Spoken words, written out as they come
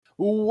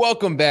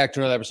Welcome back to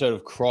another episode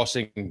of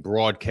Crossing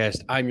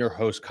Broadcast. I'm your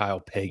host, Kyle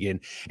Pagan,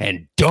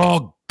 and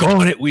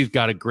doggone it, we've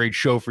got a great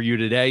show for you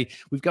today.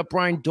 We've got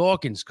Brian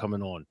Dawkins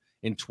coming on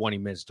in 20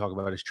 minutes to talk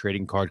about his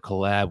trading card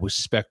collab with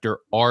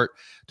Spectre Art,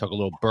 talk a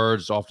little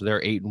Birds off to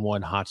their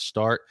 8-1 hot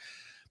start.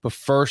 But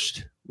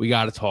first, we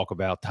got to talk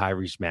about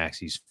Tyrese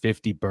Maxey's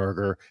 50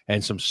 burger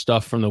and some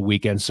stuff from the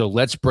weekend. So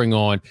let's bring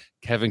on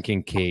Kevin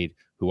Kincaid,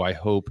 who I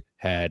hope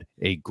had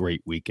a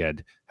great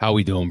weekend. How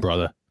we doing,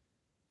 brother?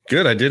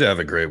 Good. I did have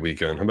a great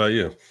weekend. How about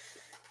you?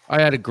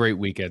 I had a great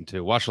weekend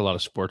too. Watched a lot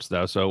of sports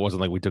though, so it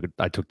wasn't like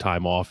I took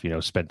time off,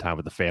 spent time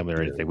with the family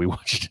or anything. We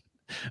watched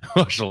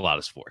a lot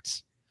of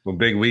sports. Well,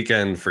 big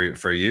weekend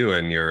for you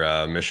and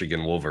your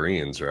Michigan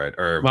Wolverines, right?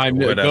 Or my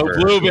whatever.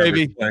 Go Blue,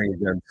 baby.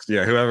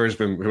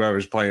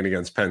 Whoever's playing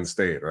against Penn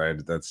State,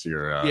 right? That's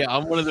your.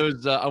 I'm one of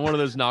those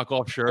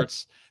knockoff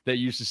shirts that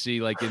you used to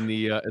see like in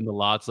the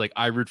lots. Like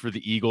I root for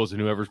the Eagles and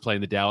whoever's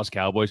playing the Dallas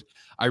Cowboys.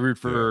 I root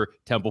for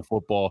Temple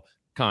football.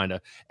 Kind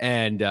of,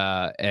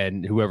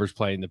 and whoever's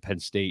playing the Penn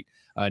State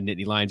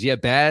Nittany Lions. Yeah,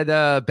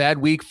 bad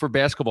week for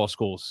basketball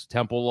schools.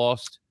 Temple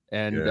lost,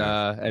 and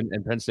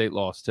Penn State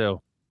lost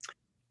too.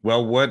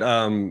 Well,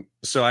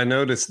 so I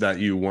noticed that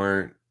you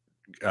weren't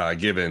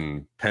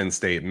giving Penn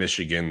State,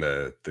 Michigan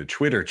the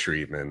Twitter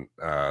treatment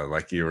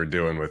like you were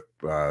doing with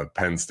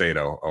Penn State,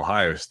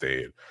 Ohio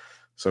State.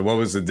 So what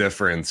was the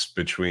difference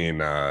between,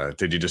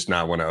 did you just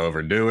not want to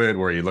overdo it?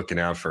 Were you looking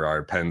out for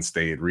our Penn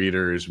State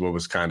readers? What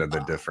was kind of the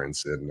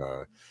difference in?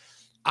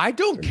 I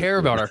don't care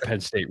about our Penn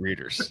State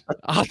readers.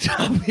 I'll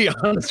be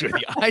honest with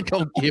you. I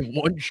don't give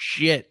one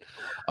shit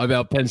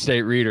about Penn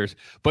State readers.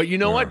 But you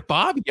know what?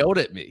 Bob yelled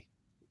at me.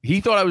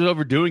 He thought I was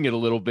overdoing it a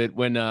little bit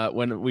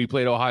when we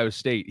played Ohio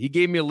State. He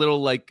gave me a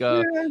little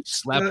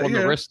slap on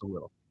the wrist a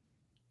little.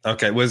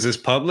 Okay, was this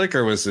public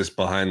or was this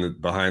behind the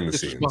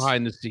scenes?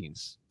 Behind the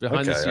scenes. All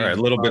right, a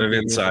little bit of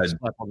inside.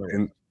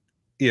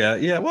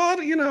 Yeah. Well,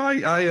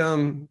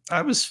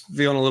 I was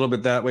feeling a little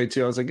bit that way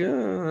too. I was like,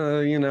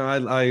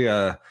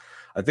 I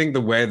think the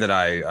way that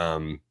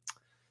I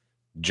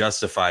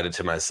justified it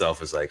to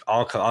myself is like,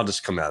 I'll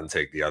just come out and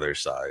take the other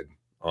side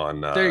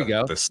on there you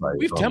go. The site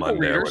We've on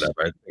Monday or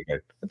whatever. I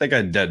think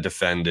I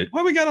defended.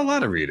 Well, we got a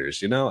lot of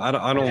readers. I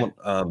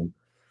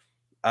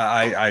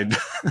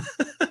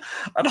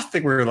don't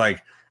think we're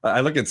like.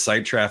 I look at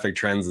site traffic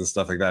trends and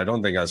stuff like that. I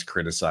don't think us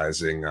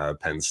criticizing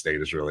Penn State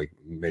has really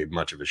made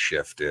much of a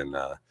shift in.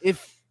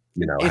 If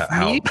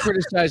me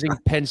criticizing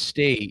Penn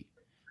State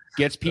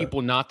gets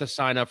people not to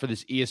sign up for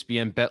this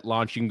ESPN bet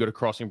launch, you can go to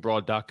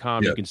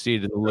crossingbroad.com. You can see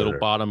it in the little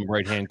bottom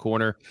right-hand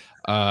corner.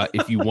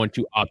 If you want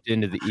to opt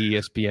into the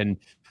ESPN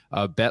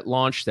bet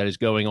launch that is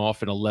going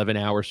off in 11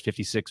 hours,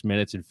 56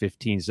 minutes, and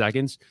 15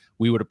 seconds.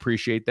 We would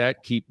appreciate that.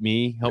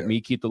 Help me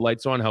keep the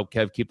lights on, help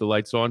Kev keep the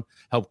lights on,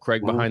 help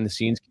Craig behind the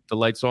scenes keep the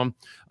lights on.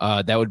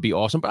 That would be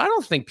awesome. But I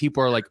don't think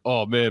people are like,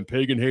 oh man,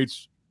 Pagan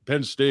hates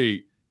Penn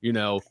State.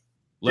 Let's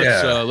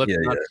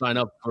not sign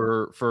up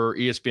for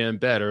ESPN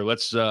bet, or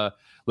let's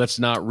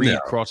not read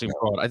Crossing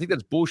Broad. I think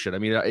that's bullshit. I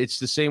mean, it's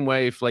the same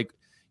way if like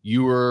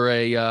you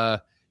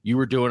were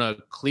doing a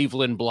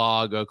Cleveland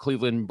blog, a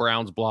Cleveland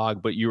Browns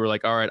blog, but you were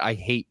like, all right, I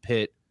hate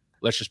Pitt.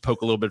 Let's just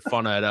poke a little bit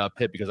fun at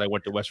Pitt because I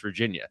went to West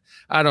Virginia.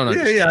 I don't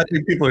understand. Yeah. I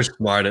think people are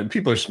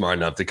smart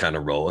enough to kind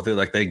of roll with it.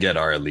 Like they get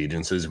our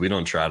allegiances. We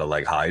don't try to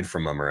like hide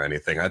from them or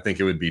anything. I think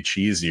it would be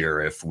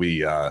cheesier if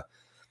we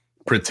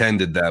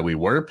pretended that we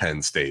were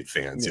Penn State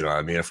fans. You know what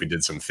I mean? If we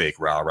did some fake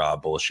rah-rah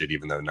bullshit,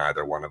 even though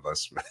neither one of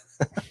us.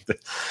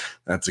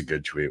 That's a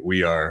good tweet.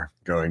 We are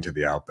going to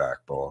the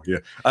Outback Bowl. Yeah.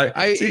 Go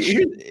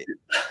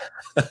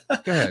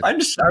ahead. I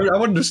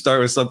wanted to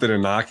start with something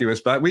innocuous,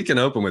 but we can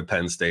open with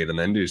Penn State and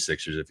then do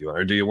Sixers if you want.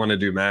 Or do you want to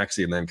do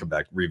Maxey and then come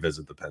back,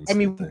 revisit the Penn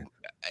State thing?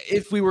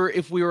 If we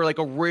were like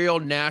a real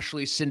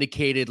nationally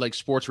syndicated like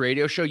sports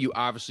radio show, you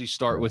obviously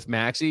start with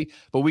Maxey,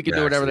 but we can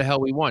do whatever the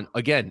hell we want.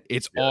 Again,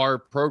 it's our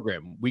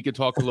program. We could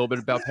talk a little bit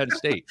about Penn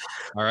State.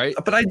 All right.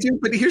 But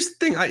here's the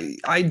thing.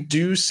 I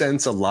do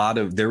sense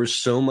there was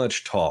so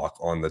much talk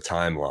on the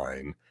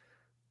timeline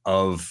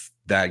of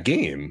that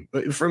game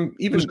from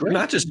even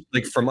not just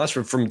like from us,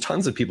 from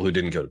tons of people who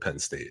didn't go to Penn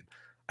State.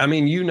 I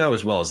mean,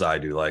 as well as I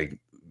do, like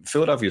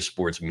Philadelphia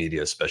sports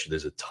media, especially,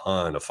 there's a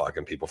ton of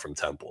fucking people from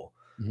Temple.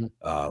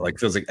 Like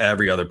feels like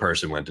every other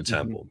person went to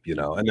Temple,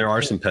 and there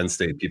are some Penn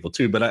State people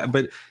too.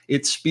 But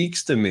it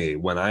speaks to me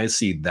when I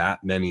see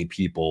that many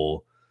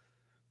people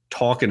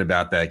talking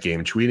about that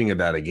game, tweeting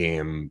about a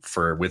game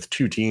with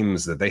two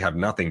teams that they have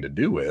nothing to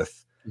do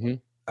with.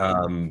 The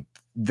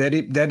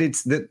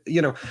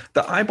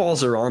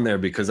eyeballs are on there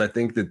because I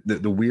think that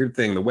the weird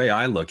thing, the way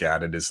I look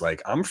at it is like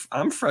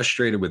I'm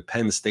frustrated with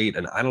Penn State,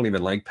 and I don't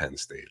even like Penn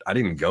State. I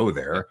didn't go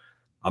there.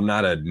 I'm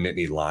not a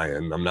Nittany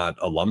Lion. I'm not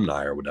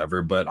alumni or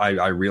whatever, but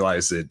I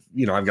realize that,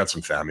 I've got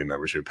some family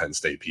members who are Penn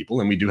State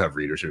people, and we do have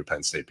readers who are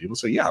Penn State people.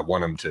 So yeah, I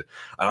want them to,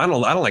 I don't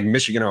like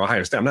Michigan or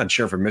Ohio State. I'm not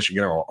cheering for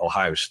Michigan or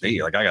Ohio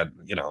State. Like I got,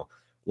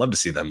 love to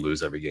see them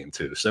lose every game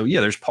too. So yeah,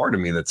 there's part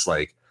of me that's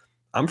like,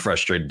 I'm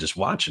frustrated just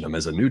watching them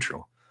as a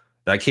neutral.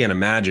 I can't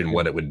imagine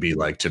what it would be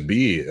like to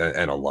be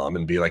an alum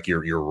and be like,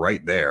 you're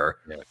right there.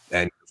 Yeah.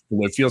 And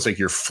it feels like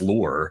your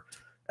floor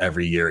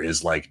every year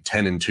is like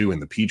 10-2 in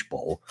the Peach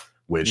Bowl,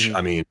 which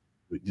I mean,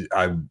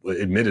 I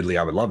admittedly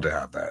I would love to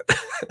have that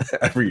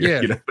every year.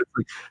 Yeah. You know?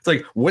 It's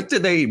like what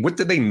did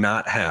they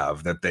not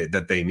have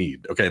that they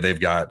need? Okay, they've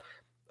got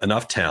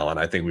enough talent.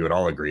 I think we would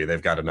all agree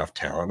they've got enough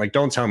talent. Like,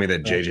 don't tell me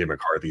that JJ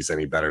McCarthy's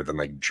any better than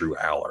like Drew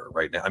Aller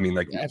right now. I mean,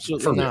 like,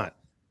 absolutely not.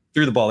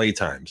 Threw the ball 8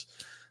 times.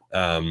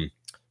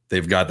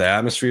 They've got the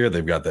atmosphere.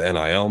 They've got the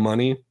NIL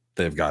money.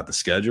 They've got the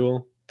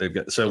schedule. They've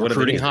got what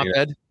recruiting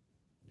hotbed.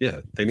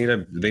 Yeah, they need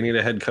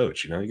a head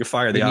coach. You know, you can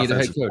fire the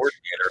offensive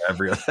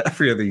coordinator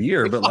every other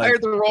year, but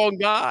fired the wrong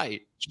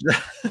guy.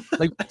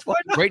 Like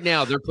right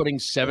now, they're putting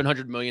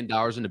 $700 million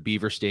into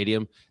Beaver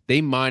Stadium.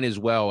 They might as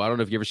well. I don't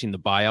know if you ever seen the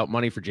buyout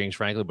money for James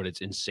Franklin, but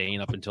it's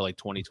insane up until like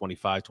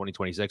 2025,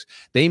 2026.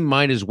 They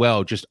might as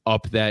well just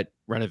up that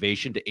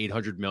renovation to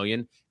 $800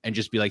 million and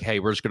just be like, hey,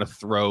 we're just going to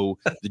throw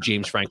the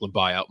James Franklin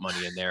buyout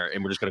money in there,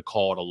 and we're just going to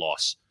call it a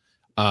loss.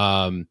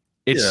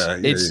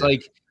 It's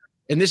like.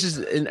 And this is,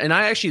 and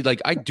I actually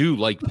I do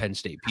like Penn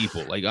State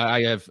people. Like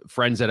I have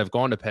friends that have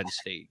gone to Penn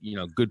State, you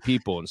know, good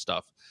people and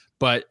stuff.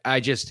 But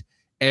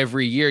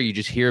every year you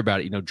just hear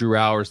about it. You know, Drew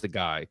Aller's the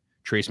guy.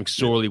 Trace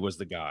McSorley was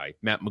the guy.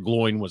 Matt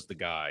McGloin was the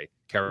guy.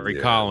 Kerry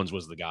Collins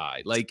was the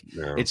guy. Like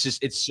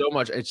it's so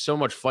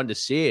much fun to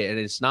see it. And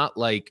it's not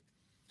like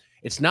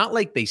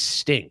they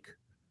stink.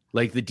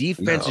 Like the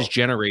defense is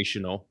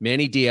generational.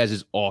 Manny Diaz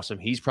is awesome.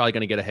 He's probably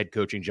going to get a head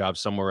coaching job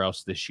somewhere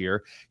else this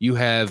year. You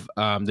have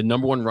the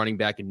number 1 running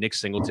back in Nick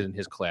Singleton in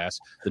his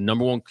class, the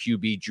number 1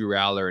 QB Drew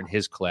Aller in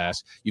his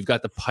class. You've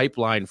got the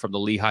pipeline from the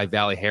Lehigh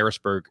Valley,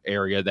 Harrisburg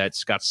area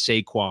that's got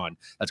Saquon,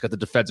 that's got the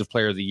defensive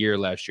player of the year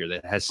last year,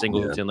 that has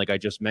Singleton, like I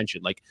just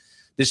mentioned. Like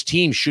this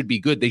team should be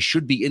good. They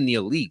should be in the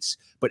elites.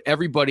 But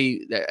every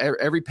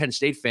Penn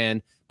State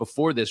fan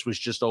before this was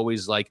just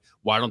always like,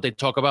 why don't they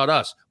talk about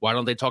us? Why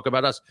don't they talk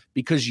about us?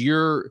 Because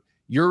you're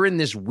in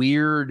this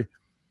weird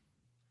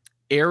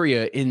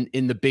area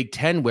in the Big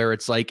Ten where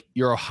it's like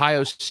you're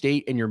Ohio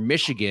State and you're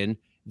Michigan,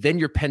 then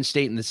you're Penn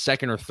State in the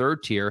 2nd or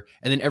 3rd tier,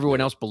 and then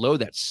everyone else below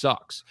that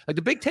sucks. Like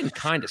the Big Ten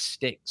kind of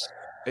stinks.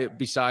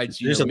 Besides,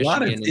 there's a Michigan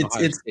lot of and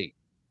Ohio State.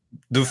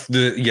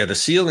 The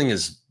ceiling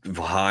is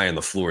high and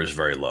the floor is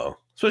very low,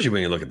 especially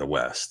when you look at the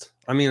West.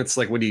 I mean, it's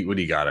like, what do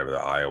you got over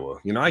there, Iowa?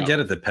 You know, I get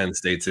it that Penn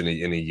State's in a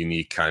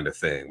unique kind of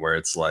thing where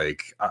it's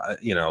like,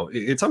 you know,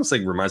 it's almost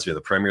like reminds me of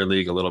the Premier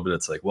League a little bit.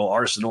 It's like, well,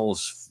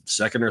 Arsenal's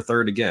 2nd or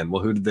 3rd again.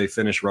 Well, who did they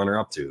finish runner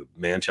up to?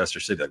 Manchester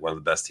City, like one of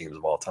the best teams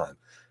of all time.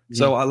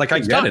 So, I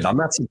get it. I'm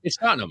not. It's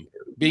Tottenham.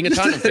 Being a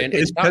Tottenham fan,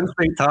 it's Penn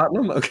State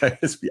Tottenham. Okay,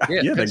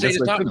 Penn State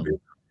is Tottenham.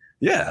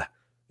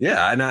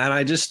 Yeah, and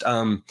I just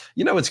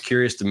you know what's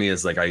curious to me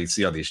is like I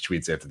see all these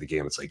tweets after the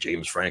game. It's like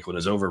James Franklin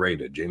is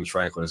overrated. James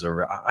Franklin is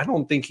over. I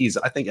don't think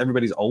I think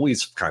everybody's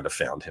always kind of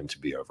found him to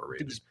be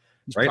overrated,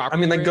 he's right? I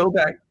mean, like go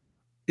back.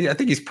 Yeah, I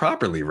think he's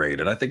properly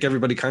rated. I think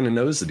everybody kind of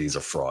knows that he's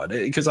a fraud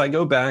because I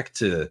go back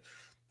to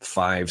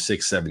 5,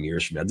 6, 7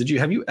 years from now.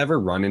 Have you ever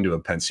run into a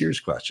Penn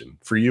Serious question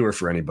for you or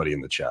for anybody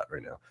in the chat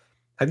right now?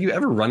 Have you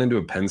ever run into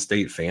a Penn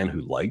State fan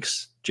who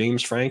likes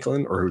James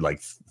Franklin or who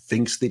like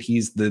thinks that he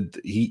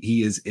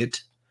is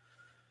it?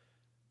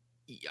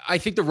 I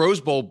think the Rose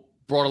Bowl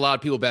brought a lot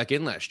of people back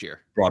in last year.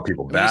 Brought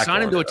people back. They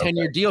signed him to a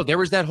 10-year deal. There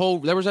was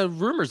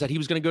rumors that he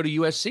was going to go to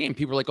USC, and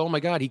people were like, "Oh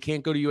my God, he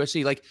can't go to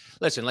USC." Like,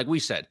 listen, like we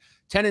said,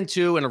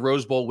 10-2 and a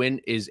Rose Bowl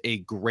win is a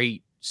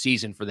great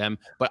season for them.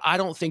 But I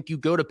don't think you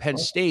go to Penn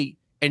State,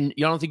 and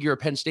I don't think you're a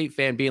Penn State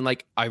fan being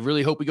like, "I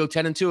really hope we go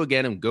 10-2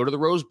 again and go to the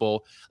Rose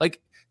Bowl." Like,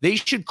 they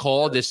should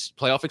call this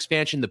playoff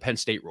expansion the Penn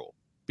State rule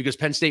because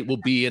Penn State will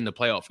be in the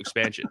playoff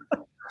expansion.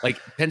 Like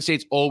Penn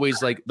State's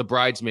always like the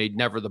bridesmaid,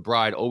 never the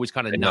bride, always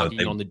kind of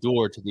knocking on the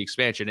door to the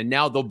expansion. And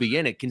now they'll be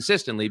in it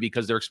consistently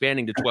because they're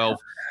expanding to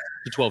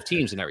 12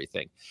 teams and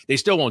everything. They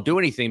still won't do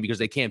anything because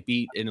they can't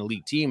beat an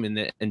elite team.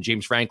 And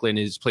James Franklin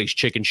plays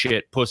chicken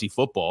shit pussy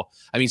football.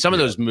 I mean, some of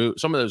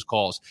those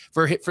calls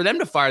for them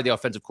to fire the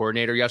offensive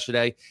coordinator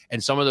yesterday,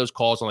 and some of those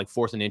calls on like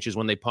 4th and inches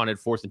when they punted,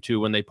 4th and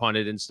 2 when they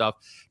punted and stuff.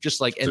 Just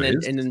like and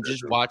then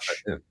just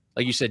watch.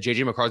 Like you said,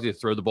 JJ McCarthy to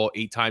throw the ball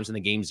 8 times in the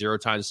game, 0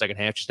 times in the second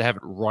half, just to have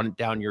it run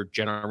down your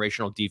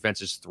generational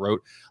defense's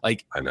throat.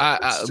 Like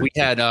we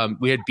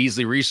had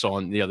Beasley Reese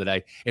on the other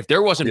day. If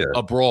there wasn't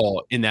a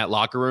brawl in that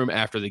locker room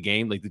after the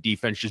game, like the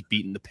defense just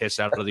beating the piss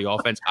out of the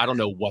offense, I don't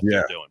know what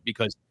they're doing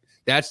because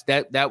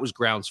that was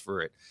grounds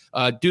for it.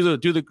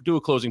 Do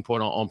a closing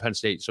point on Penn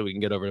State so we can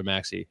get over to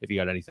Maxey if you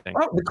got anything.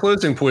 Well, the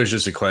closing point is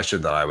just a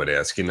question that I would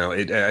ask. You know,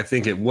 I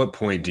think at what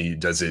point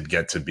does it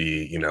get to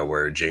be, you know,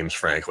 where James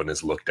Franklin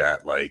is looked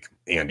at like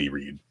Andy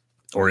Reid,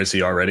 or is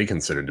he already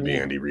considered to be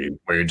Andy Reid?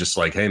 Where you're just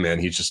like, hey man,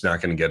 he's just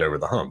not going to get over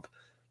the hump.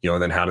 You know,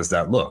 and then how does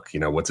that look? You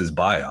know, what's his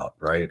buyout,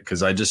 right?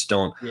 Because I just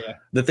don't. Yeah.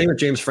 The thing with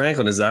James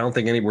Franklin is I don't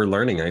think we're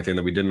learning anything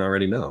that we didn't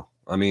already know.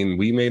 I mean,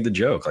 we made the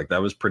joke. Like,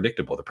 that was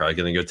predictable. They're probably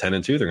going to go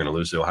 10-2. They're going to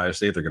lose to Ohio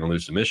State. They're going to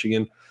lose to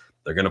Michigan.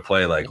 They're going to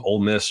play like Ole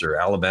Miss or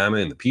Alabama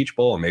in the Peach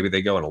Bowl, and maybe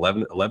they go in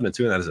 11-2,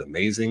 and that is an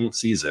amazing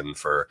season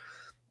for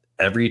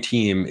every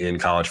team in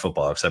college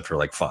football except for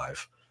like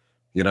 5.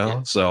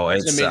 So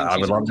it's I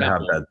would love to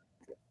have that.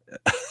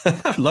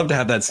 I'd love to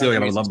have that ceiling,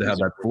 and I would love to have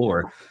that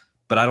floor.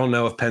 But I don't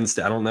know if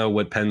I don't know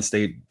what Penn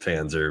State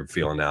fans are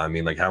feeling now. I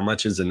mean, like, how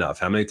much is enough?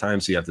 How many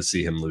times do you have to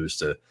see him lose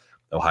to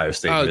Ohio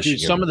State? Oh, Michigan,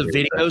 dude, some of the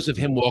videos of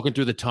him walking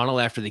through the tunnel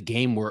after the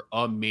game were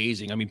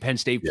amazing. I mean, Penn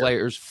State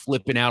players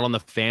flipping out on the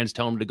fans,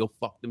 telling them to go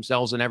fuck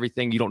themselves and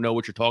everything. You don't know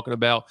what you're talking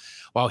about,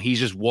 while he's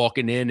just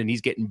walking in and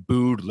he's getting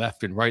booed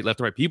left and right.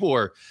 People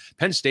are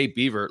Penn State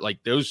Beaver,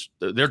 like those.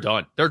 They're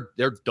done. They're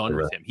done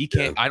with him. He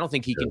can't. I don't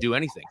think he can do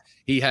anything.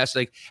 He has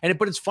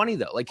but it's funny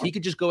though. Like, he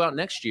could just go out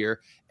next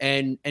year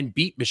and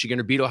beat Michigan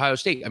or beat Ohio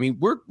State. I mean,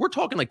 we're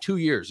talking like 2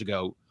 years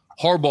ago.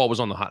 Harbaugh was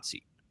on the hot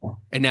seat,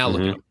 and now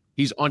look at him.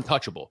 He's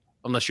untouchable.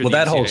 Unless you're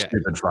that whole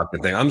stupid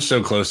fucking thing. I'm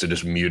so close to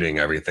just muting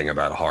everything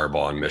about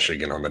Harbaugh and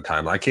Michigan on the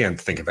time. I can't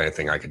think of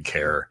anything I could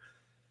care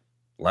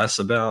less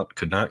about.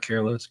 Could not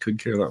care less. Could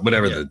care less.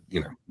 Whatever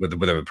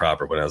whatever the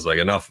proper one. I was like,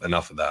 enough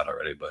of that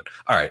already. But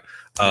all right.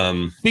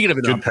 Speaking of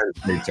enough,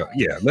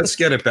 let's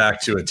get it back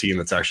to a team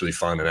that's actually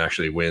fun and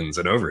actually wins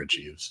and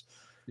overachieves.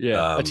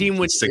 Yeah, a team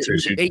with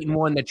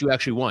 8-1 that you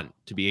actually won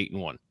to be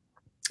 8-1.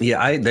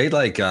 Yeah,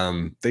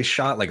 they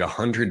shot like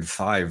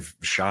 105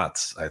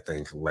 shots, I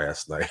think,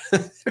 last night.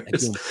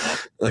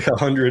 Like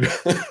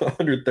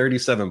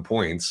 137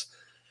 points.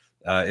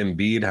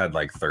 Embiid had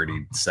like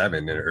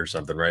 37 or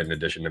something, right? In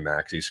addition to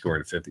Maxey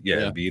scoring 50.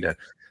 Yeah. Embiid had.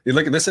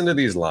 Listen to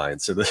these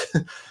lines. So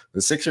the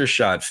Sixers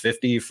shot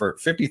 53 for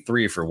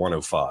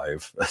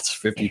 105. That's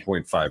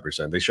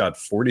 50.5%. They shot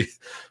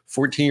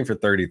 14 for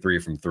 33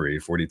 from 3,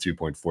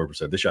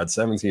 42.4%. They shot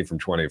 17 from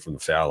 20 from the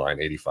foul line,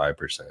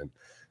 85%.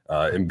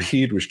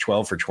 Embiid was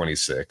 12 for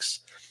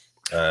 26.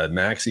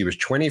 Maxey was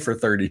 20 for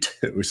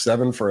 32,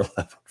 7 for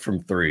 11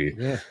 from 3.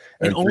 Yeah.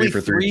 And only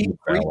 3 free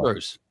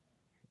throws.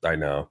 I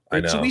know.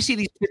 So we see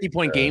these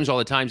 50-point games all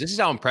the time. This is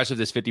how impressive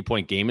this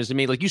 50-point game is to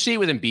me. Like, you see it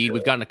with Embiid.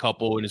 We've gotten a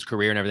couple in his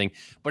career and everything,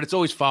 but it's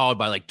always followed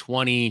by like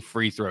 20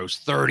 free throws,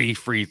 30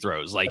 free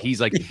throws. Like, he's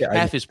like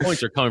half his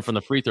points are coming from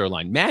the free throw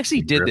line.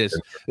 Maxey did this.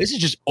 This is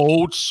just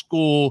old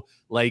school,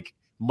 like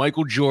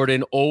Michael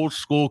Jordan, old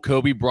school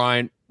Kobe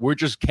Bryant. We're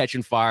just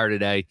catching fire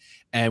today,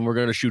 and we're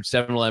going to shoot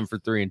 7-11 for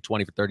 3 and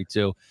 20 for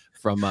 32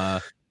 from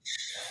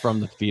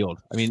the field.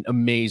 I mean,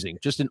 amazing.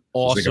 Just an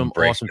awesome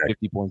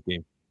 50-point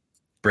game.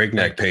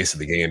 Breakneck pace of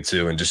the game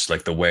too, and just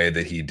like the way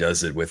that he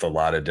does it with a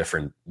lot of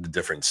different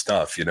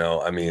stuff.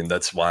 I mean,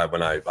 that's why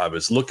when I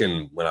was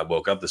looking when I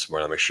woke up this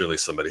morning, I'm like, surely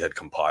somebody had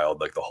compiled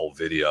like the whole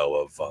video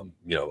of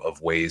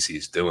of ways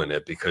he's doing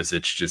it, because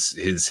it's just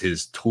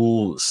his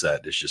tool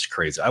set is just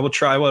crazy. I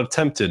will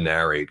attempt to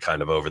narrate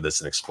kind of over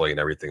this and explain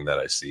everything that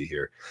I see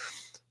here.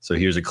 So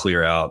here's a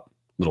clear out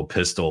little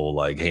pistol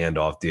like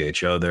handoff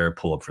DHO there,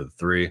 pull up for the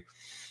 3.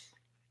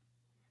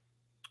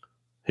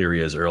 Here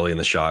he is early in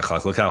the shot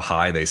clock. Look how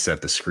high they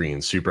set the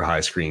screen. Super high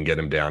screen, get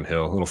him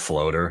downhill. A little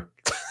floater.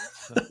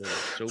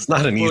 It's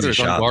not an easy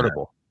shot.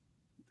 Unguardable.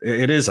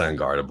 It is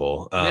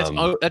unguardable.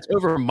 That's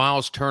over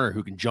Miles Turner,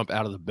 who can jump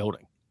out of the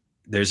building.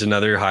 There's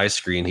another high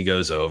screen. He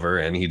goes over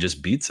and he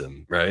just beats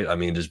him, right? I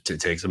mean, just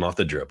takes him off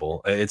the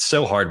dribble. It's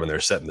so hard when they're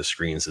setting the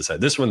screens.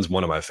 This one's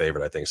one of my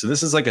favorite, I think. So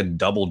this is like a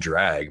double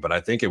drag, but I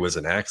think it was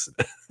an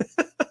accident.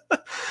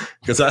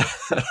 Because I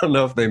don't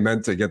know if they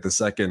meant to get the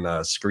second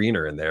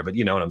screener in there, but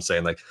you know what I'm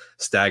saying? Like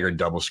staggered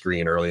double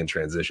screen early in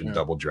transition,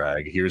 double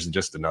drag. Here's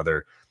just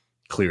another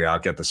clear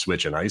out, get the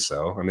switch and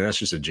ISO. I mean, that's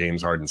just a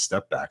James Harden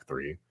step back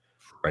 3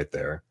 right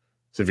there.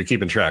 So if you're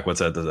keeping track, what's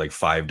that? There's like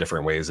 5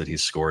 different ways that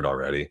he's scored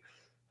already.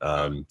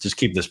 Just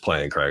keep this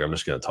playing, Craig. I'm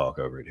just going to talk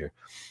over it here.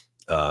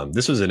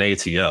 This was an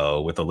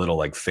ATO with a little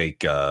like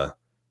fake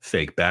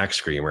back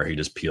screen where he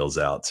just peels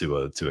out to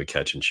a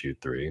catch and shoot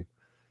 3.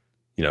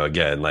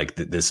 Again, like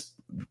this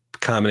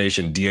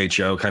combination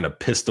DHO kind of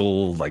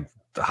pistol, like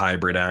the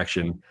hybrid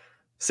action,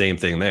 same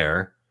thing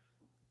there.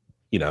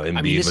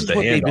 Embiid this with is the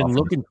what they've been handoff.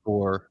 looking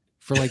for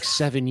like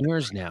 7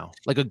 years now.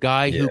 Like a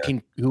guy who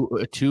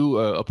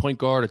a point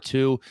guard, a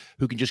 2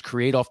 who can just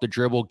create off the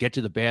dribble, get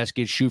to the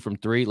basket, shoot from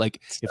 3.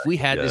 Like if we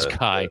had this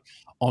guy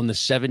on the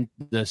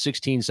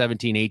 16,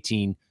 17,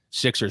 18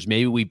 Sixers,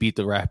 maybe we beat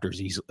the Raptors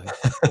easily.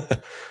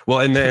 Well,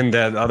 and then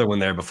that other one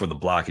there before the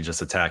block, he's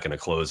just attacking a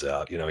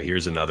closeout.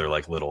 Here's another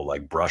like little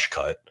like brush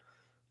cut,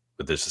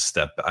 but there's a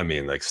step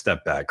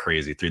back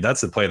crazy 3.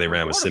 That's the play they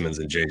ran with Simmons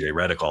and JJ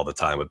Redick all the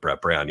time with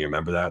Brett Brown. You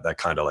remember that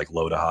kind of like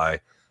low to high.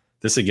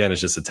 This again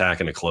is just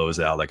attacking a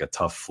closeout, like a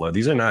tough float.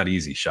 These are not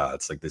easy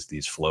shots, like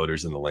these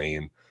floaters in the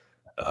lane.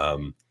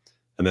 And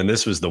then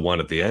this was the one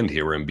at the end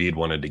here where Embiid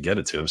wanted to get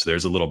it to him. So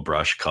there's a little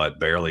brush cut,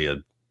 barely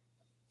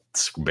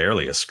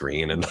a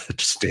screen, and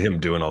just him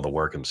doing all the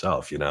work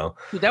himself. Dude,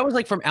 that was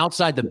like from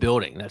outside the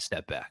building, that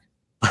step back.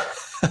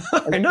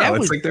 I know. That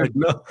was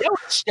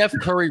Steph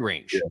Curry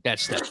range. That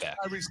step back.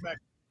 I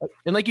respect.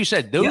 And like you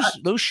said,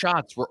 those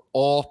shots were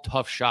all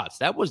tough shots.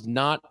 That was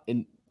not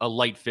a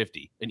light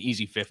 50, an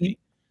easy 50.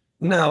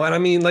 No, and I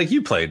mean, like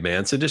you played,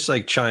 man. So just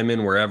like chime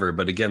in wherever.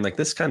 But again, like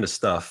this kind of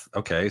stuff.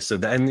 Okay, so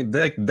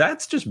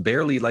that's just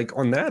barely like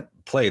on that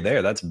play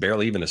there. That's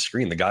barely even a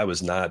screen. The guy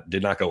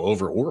did not go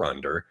over or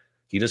under.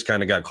 He just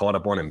kind of got caught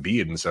up on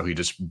Embiid, and so he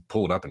just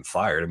pulled up and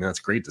fired. I mean, that's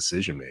great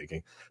decision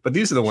making. But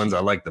these are the ones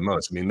I like the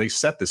most. I mean, they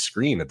set the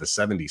screen at the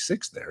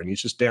 76 there, and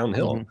he's just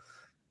downhill. Mm-hmm.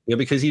 Yeah,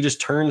 because he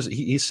just turns.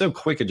 He's so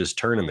quick at just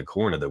turning the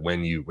corner that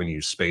when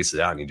you space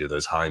it out and you do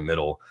those high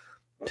middle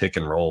pick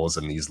and rolls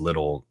and these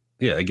little,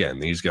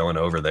 again, he's going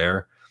over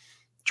there,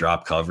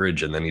 drop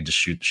coverage, and then he just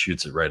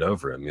shoots it right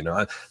over him.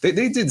 They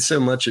did so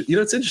much.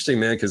 It's interesting,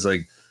 man, because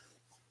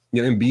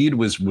Embiid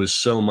was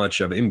so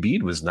much of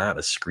Embiid was not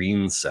a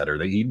screen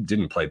setter. He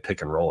didn't play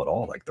pick and roll at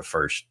all, like the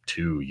first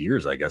 2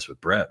 years, I guess,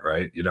 with Brett,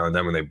 right? And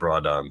then when they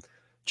brought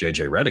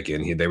JJ Redick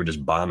in, they were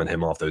just bombing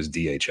him off those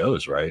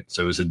DHOs, right?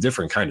 So it was a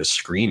different kind of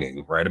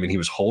screening, right? I mean, he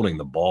was holding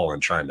the ball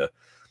and trying to,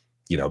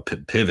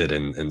 pivot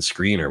and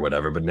screen or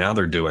whatever. But now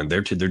they're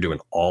doing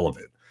all of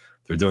it.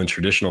 They're doing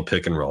traditional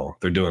pick and roll.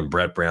 They're doing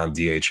Brett Brown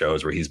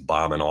DHOs where he's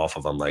bombing off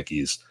of them like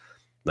he's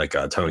like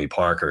Tony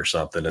Parker or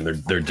something, and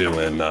they're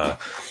doing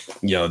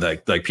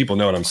like people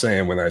know what I'm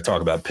saying when I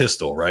talk about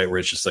pistol, right? Where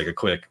it's just like a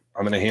quick,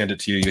 I'm going to hand it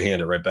to you, you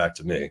hand it right back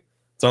to me.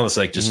 It's almost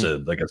like just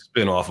a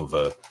spin off of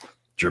a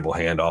dribble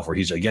handoff where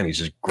he's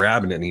just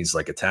grabbing it and he's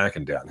like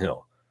attacking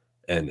downhill,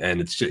 and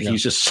it's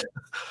just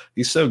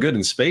he's so good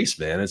in space,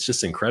 man. It's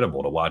just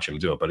incredible to watch him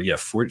do it. But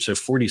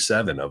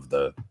 47 of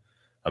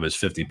his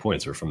 50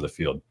 points were from the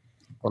field.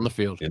 On the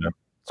field, it's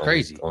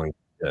crazy.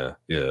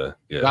 Yeah.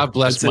 God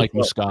bless Mike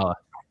Muscala.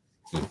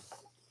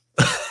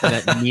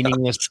 that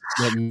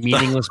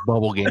meaningless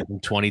bubble game in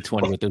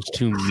 2020 with those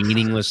two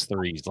meaningless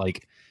threes.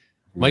 Like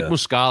Mike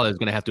Muscala is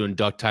going to have to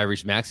induct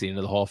Tyrese Maxey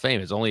into the Hall of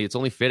Fame. It's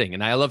only fitting.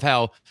 And I love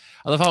how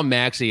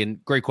Maxey,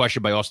 and great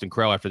question by Austin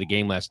Crow after the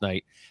game last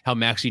night, how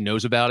Maxey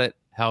knows about it,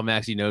 how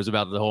Maxey knows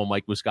about the whole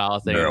Mike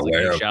Muscala thing. I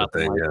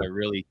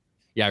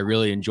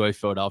really enjoy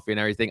Philadelphia and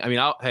everything. I mean,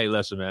 hey,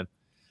 listen, man,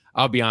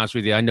 I'll be honest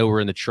with you. I know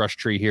we're in the trust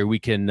tree here. We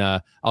can,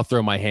 I'll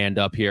throw my hand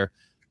up here.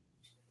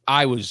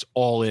 I was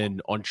all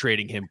in on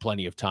trading him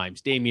plenty of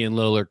times. Damian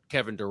Lillard,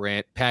 Kevin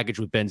Durant, packaged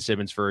with Ben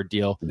Simmons for a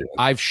deal. Yeah.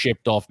 I've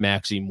shipped off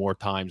Maxey more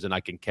times than I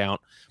can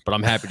count, but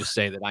I'm happy to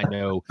say that I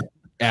know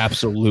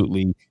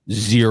absolutely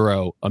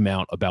zero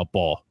amount about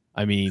ball.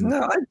 I mean,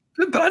 I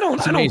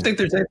don't think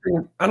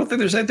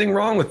there's anything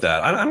wrong with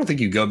that. I don't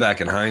think you go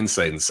back in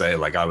hindsight and say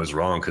like I was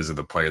wrong because of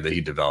the player that he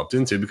developed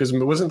into, because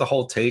it wasn't the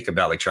whole take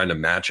about like trying to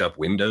match up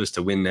windows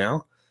to win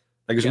now.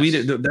 Because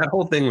that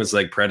whole thing was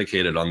like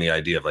predicated on the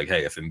idea of like,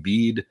 hey, if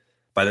Embiid,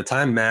 by the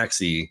time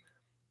Maxey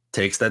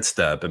takes that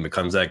step and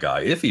becomes that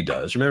guy, if he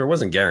does, remember, it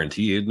wasn't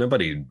guaranteed.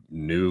 Nobody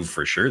knew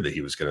for sure that he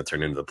was going to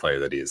turn into the player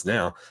that he is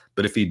now.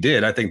 But if he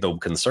did, I think the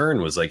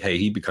concern was like, hey,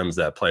 he becomes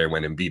that player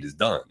when Embiid is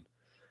done.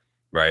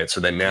 Right.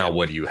 So then now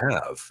what do you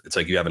have? It's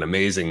like you have an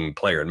amazing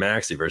player in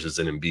Maxey versus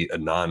a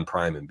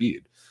non-prime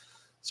Embiid.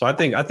 So I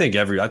think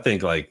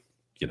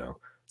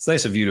it's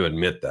nice of you to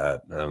admit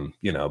that,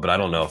 but I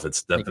don't know if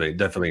it's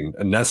definitely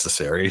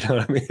necessary. You know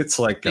what I mean? It's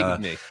like,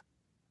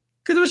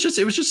 because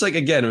it was just like,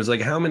 again, it was like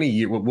how many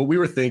years, what we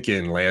were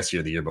thinking last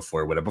year, the year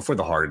before, whatever, before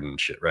the Harden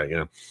shit, right?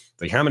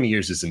 Like how many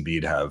years does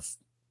Embiid have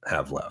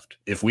left?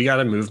 If we got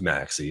to move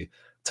Maxey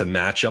to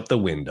match up the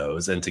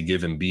windows and to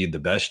give Embiid the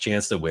best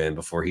chance to win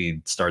before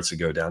he starts to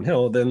go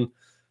downhill, then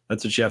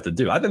that's what you have to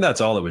do. I think that's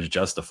all it was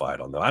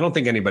justified on, though. I don't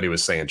think anybody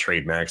was saying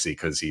trade Maxey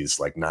because he's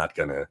like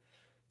because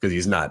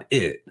he's not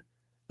it.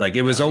 Like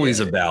it was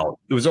always about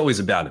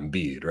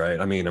Embiid,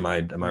 right? I mean, am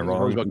I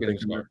wrong? About getting a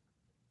star.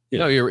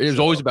 No, it was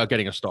always about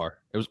getting a star.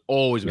 It was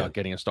always about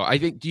getting a star. I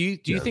think. Do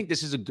you think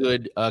this is a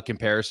good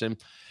comparison?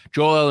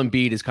 Joel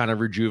Embiid is kind of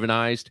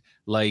rejuvenized,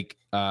 like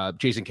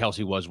Jason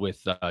Kelce was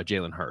with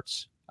Jalen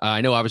Hurts. I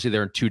know, obviously,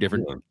 they're in two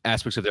different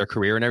aspects of their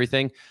career and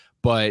everything,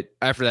 but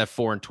after that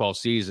 4-12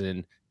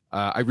 season,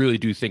 I really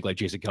do think like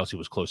Jason Kelce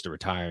was close to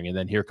retiring, and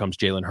then here comes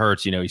Jalen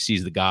Hurts. He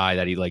sees the guy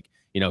that he like.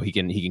 He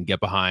can get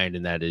behind,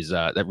 and that is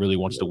that really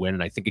wants to win.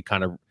 And I think it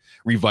kind of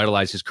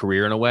revitalized his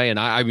career in a way. And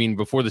I mean,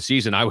 before the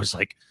season, I was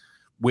like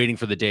waiting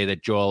for the day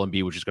that Joel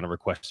Embiid was just going to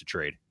request a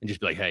trade and just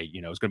be like, hey,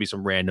 it's going to be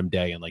some random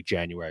day in like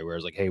January where I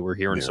was like, hey, we're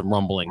hearing some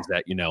rumblings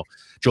that,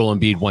 Joel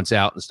Embiid wants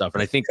out and stuff.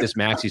 And I think this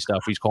Maxey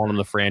stuff, he's calling him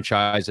the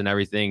franchise and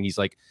everything. He's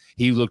like,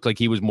 he looked like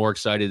he was more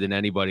excited than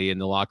anybody in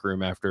the locker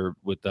room after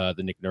with the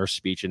Nick Nurse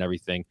speech and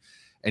everything.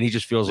 And he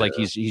just feels like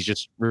he's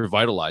just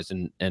revitalized,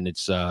 and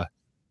it's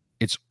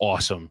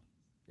awesome.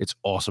 It's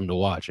awesome to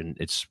watch, and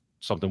it's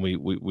something we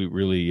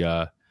really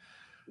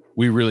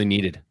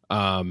needed.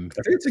 I think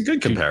it's a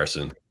good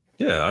comparison.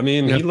 Yeah, I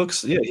mean, he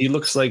looks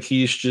like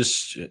he's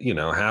just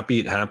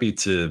happy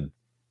to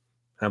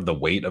have the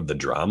weight of the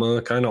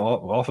drama kind of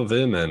off of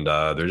him, and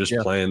they're just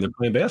playing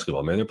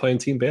basketball, man. They're playing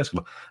team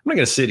basketball. I'm not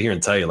going to sit here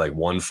and tell you like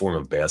one form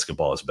of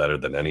basketball is better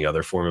than any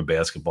other form of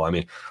basketball. I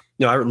mean,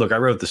 I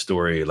wrote the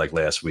story like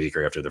last week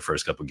or after the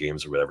first couple of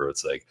games or whatever.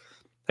 It's like,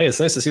 hey, it's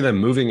nice to see them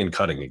moving and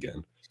cutting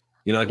again.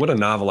 Like what a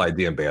novel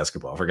idea in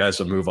basketball for guys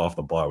to move off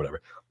the ball or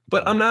whatever.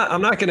 But I'm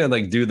not going to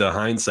like do the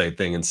hindsight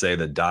thing and say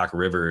that Doc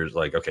Rivers,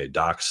 like, okay,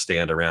 Doc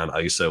stand around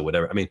ISO,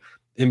 whatever. I mean,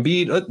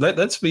 Embiid,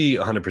 let's be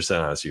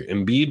 100% honest here.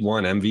 Embiid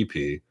won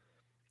MVP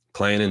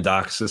playing in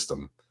Doc's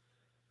system.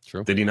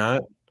 True. Did he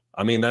not?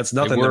 I mean, that's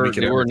nothing that we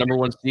can. They were number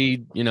one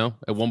seed,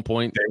 at one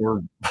point. They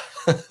were.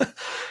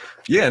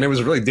 Yeah, and it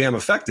was really damn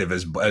effective,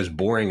 as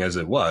boring as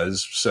it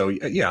was. So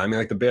yeah, I mean,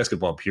 like the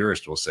basketball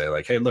purist will say,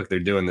 like, hey, look, they're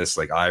doing this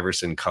like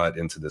Iverson cut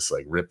into this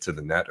like rip to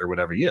the net or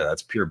whatever. Yeah,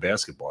 that's pure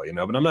basketball,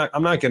 But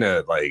I'm not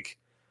gonna like,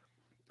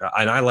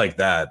 and I like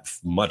that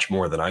much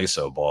more than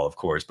ISO ball, of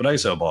course. But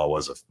ISO ball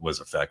was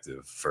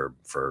effective for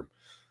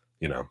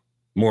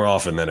more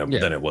often than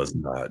it was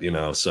not,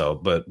 So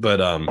but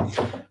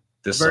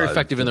this very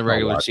effective in the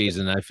regular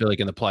season. I feel like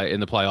in the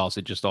playoffs,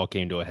 it just all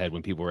came to a head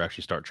when people were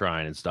actually start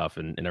trying and stuff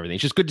and everything.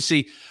 It's just good to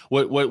see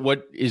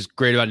what is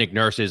great about Nick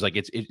Nurse is like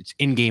it's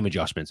in-game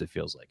adjustments. It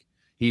feels like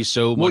he's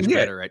so much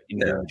better at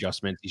in-game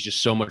adjustments. He's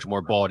just so much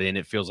more bought in.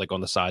 It feels like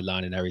on the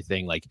sideline and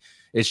everything. Like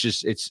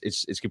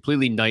it's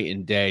completely night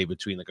and day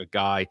between like a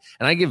guy.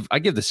 And I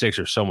give the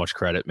Sixers so much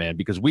credit, man,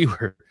 because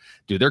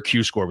their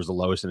Q score was the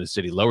lowest in the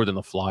city, lower than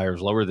the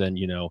Flyers, lower than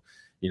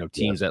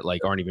teams that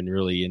like aren't even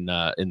really in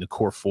the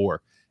core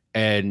four.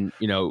 And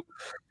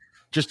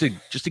just to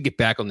get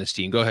back on this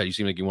team, go ahead. You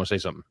seem like you want to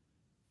say something.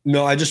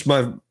 No,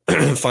 my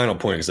final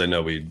point, because I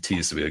know we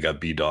teased we got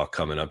B-Doc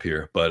coming up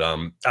here, but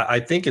I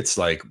think it's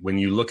like when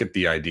you look at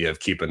the idea of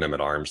keeping them at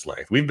arm's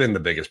length, we've been the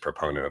biggest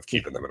proponent of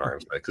keeping them at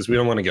arm's length because we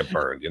don't want to get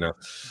burned,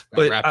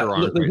 But Raptor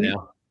arms right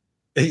now.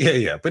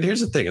 Yeah. But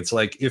here's the thing: it's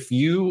like if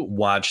you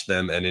watch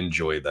them and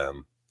enjoy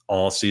them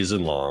all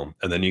season long,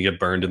 and then you get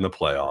burned in the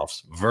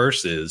playoffs,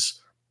 versus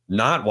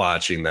not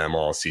watching them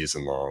all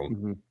season long.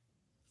 Mm-hmm.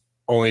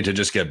 Only to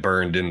just get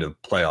burned into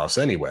playoffs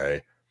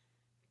anyway.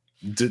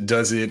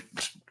 Does it?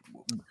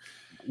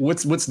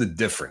 What's the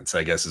difference?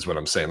 I guess is what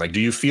I'm saying. Like,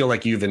 do you feel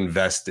like you've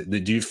invested?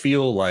 Do you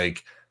feel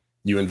like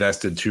you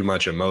invested too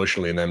much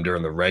emotionally in them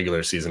during the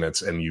regular season,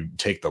 and you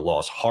take the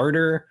loss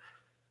harder?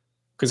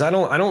 Because I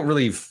don't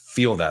really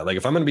feel that. Like,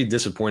 if I'm going to be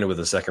disappointed with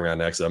a second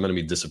round exit, I'm going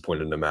to be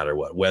disappointed no matter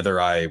what,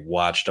 whether I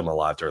watched them a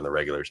lot during the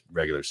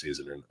regular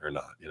season or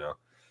not.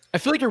 I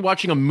feel like you're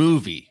watching a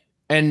movie.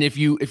 And if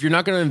you're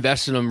not going to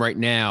invest in them right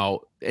now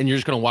and you're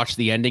just going to watch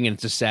the ending and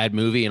it's a sad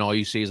movie and all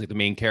you see is like the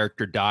main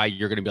character die,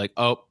 you're going to be like,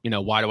 oh,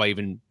 why do I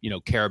even,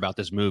 care about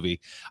this movie?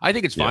 I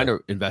think it's fine to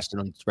invest in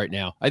them right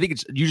now. I think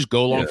you just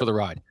go along for the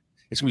ride.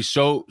 It's going to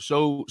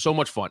be so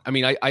much fun. I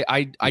mean,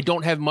 I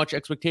don't have much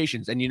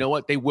expectations, and you know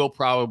what? They will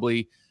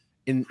probably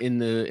in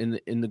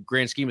the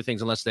grand scheme of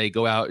things, unless they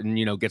go out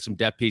and, get some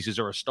depth pieces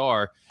or a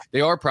star,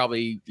 they are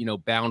probably,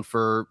 bound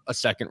for a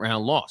second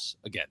round loss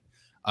again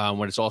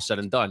when it's all said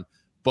and done.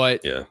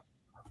 But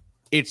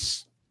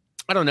it's,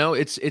 I don't know.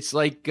 It's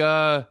like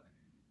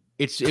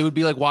it would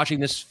be like watching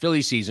this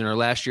Philly season or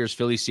last year's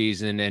Philly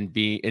season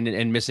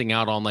and missing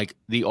out on like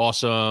the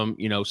awesome,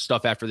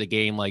 stuff after the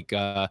game, like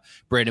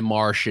Brandon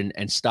Marsh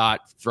and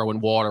Stott throwing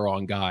water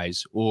on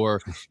guys,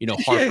 or,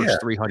 Harper's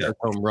 300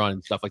 home run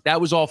and stuff like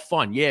that. Was all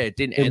fun. Yeah. It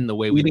didn't end the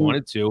way we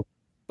wanted to,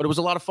 but it was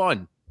a lot of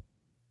fun.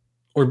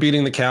 Or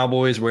beating the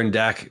Cowboys when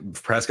Dak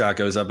Prescott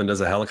goes up and does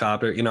a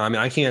helicopter.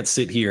 I can't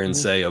sit here and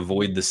say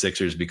avoid the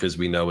Sixers because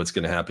we know what's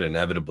going to happen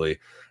inevitably,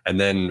 and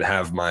then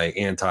have my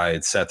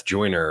anti-Seth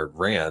Joyner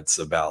rants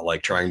about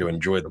like trying to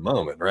enjoy the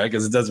moment, right?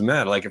 Because it doesn't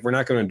matter. Like if we're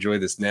not going to enjoy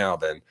this now,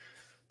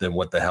 then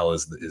what the hell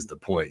is the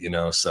point,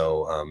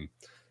 So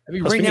I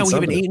mean, right now we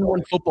have an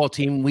 8-1 football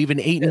team. We have an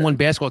 8-1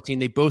 basketball team.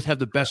 They both have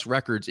the best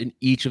records in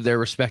each of their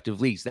respective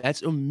leagues.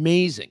 That's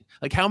amazing.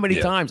 Like how many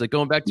times, like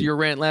going back to your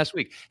rant last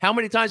week, how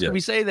many times can we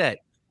say that?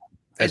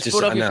 It's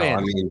just, I know. I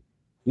mean,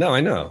 no,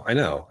 I know.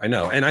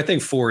 And I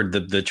think Ford,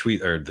 the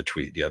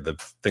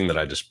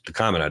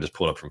comment I just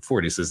pulled up from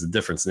Ford, he says the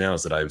difference now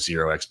is that I have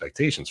zero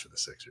expectations for the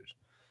Sixers.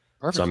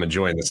 Perfect. So I'm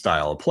enjoying the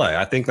style of play.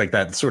 I think like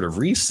that sort of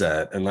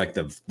reset and like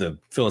the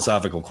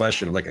philosophical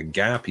question of like a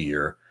gap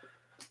year,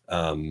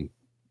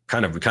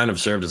 kind of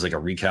served as like a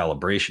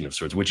recalibration of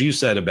sorts, which you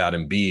said about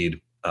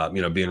Embiid,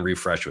 being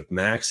refreshed with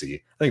Maxey.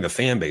 I think the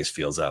fan base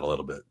feels that a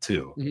little bit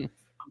too. Mm-hmm.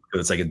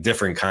 It's like a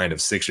different kind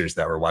of Sixers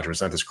that we're watching. It's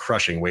not this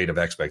crushing weight of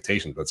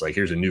expectations, but it's like,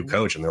 here's a new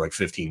coach and they're like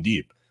 15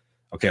 deep.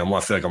 Okay. I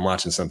feel like I'm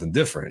watching something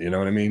different. You know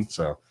what I mean?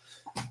 So,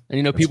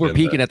 and people are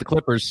peeking at the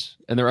Clippers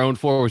and their own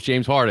 4 with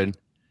James Harden.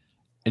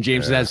 And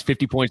James has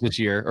 50 points this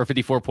year, or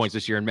 54 points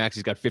this year. And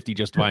Maxey's got 50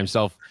 just by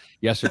himself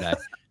yesterday.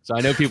 So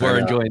I know people are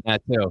enjoying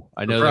that too.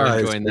 I know they're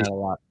enjoying that a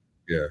lot.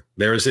 Yeah.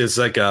 It's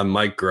like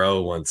Mike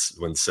Groh once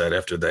said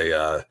after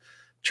they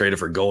traded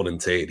for Golden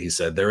Tate, he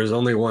said, there is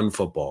only one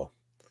football,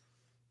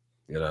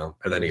 and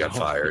then he got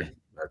fired,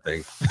 I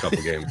think, a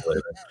couple games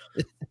later.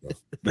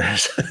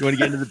 You want to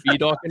get into the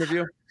B-Doc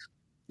interview?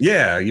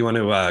 Yeah. You want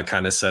to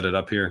kind of set it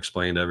up here,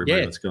 explain to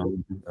everybody what's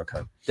going on?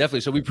 Okay. Definitely.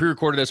 So we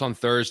pre-recorded this on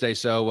Thursday,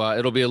 so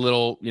it'll be a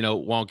little,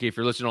 wonky. If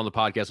you're listening on the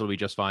podcast, it'll be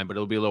just fine, but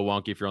it'll be a little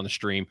wonky if you're on the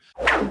stream.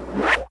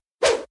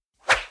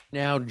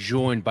 Now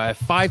joined by a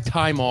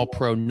 5-time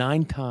All-Pro,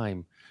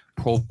 9-time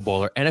Pro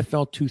Bowler,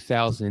 NFL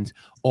 2000s,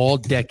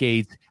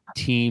 all-decades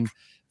team,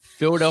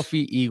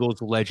 Philadelphia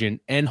Eagles legend,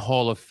 and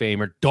Hall of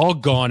Famer.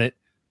 Doggone it.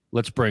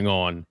 Let's bring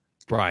on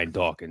Brian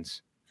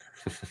Dawkins.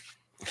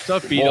 What's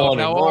up, B-Dog?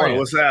 How are you?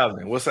 What's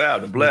happening?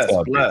 Blessed.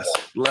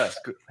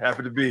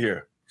 Happy to be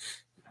here.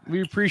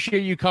 we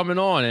appreciate you coming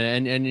on,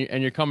 and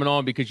you're coming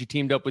on because you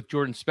teamed up with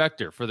Jordan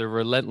Spector for the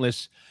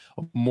Relentless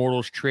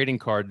Mortals trading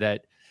card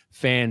that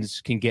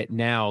fans can get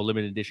now,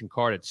 limited edition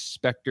card at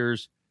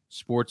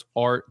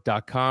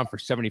SpectorsSportsArt.com for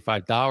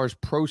 $75.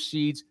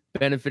 Proceeds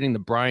benefiting the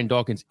Brian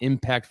Dawkins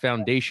Impact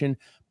Foundation.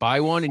 Buy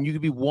one, and you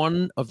could be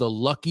one of the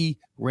lucky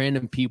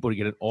random people to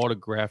get an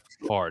autographed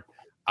card.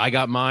 I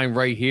got mine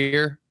right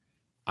here.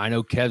 I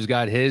know Kev's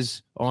got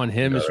his on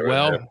him as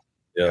well.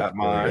 Yeah, got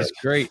mine. That's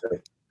great.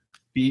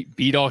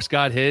 B-Dawk's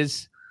got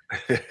his.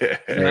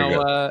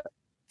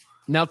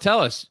 Now tell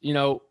us,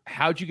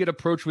 how'd you get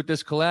approached with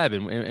this collab,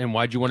 and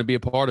why'd you want to be a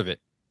part of it?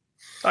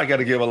 I got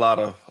to give a lot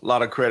of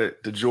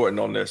credit to Jordan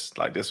on this.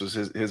 Like, this was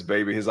his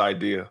baby, his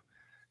idea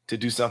to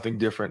do something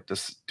different, to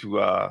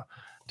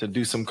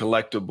do some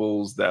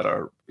collectibles that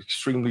are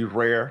extremely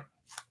rare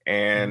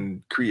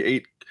and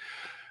create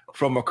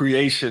from a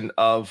creation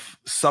of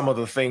some of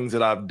the things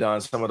that I've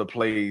done, some of the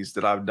plays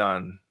that I've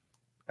done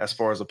as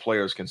far as the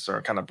player is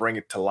concerned, kind of bring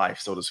it to life,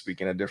 so to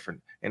speak, in a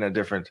different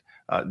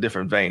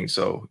vein.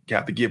 So you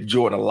have to give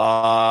Jordan a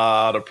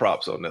lot of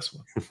props on this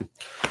one.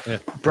 Yeah.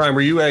 Brian,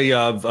 were you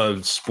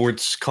a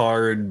sports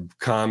card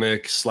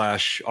comic /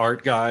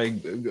 art guy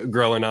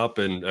growing up,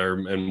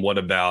 and what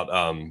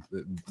about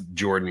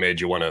Jordan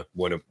made you want to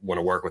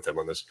work with him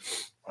on this?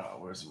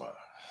 Where's my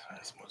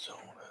zone?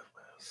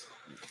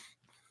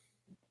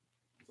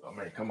 Oh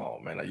man, come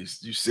on, man! Are you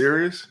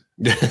serious?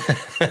 You know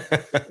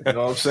what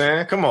I'm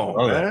saying? Come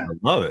on, man! I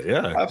love it.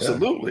 Yeah,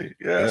 absolutely.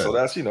 Yeah. So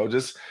that's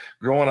just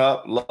growing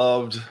up,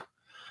 loved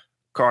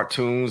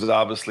cartoons.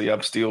 Obviously, I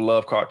still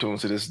love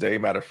cartoons to this day.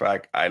 Matter of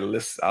fact, I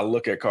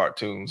look at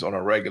cartoons on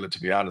a regular. To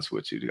be honest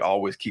with you, to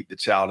always keep the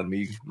child in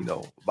me,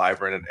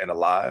 vibrant and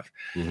alive.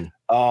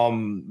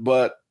 Mm-hmm.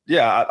 But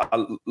yeah,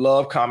 I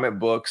love comic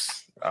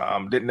books.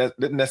 Didn't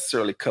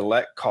necessarily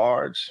collect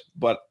cards,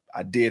 but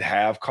I did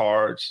have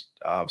cards,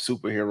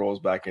 superheroes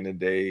back in the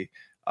day,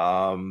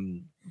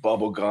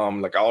 bubble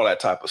gum, like all that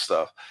type of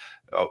stuff.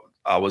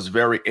 I was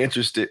very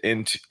interested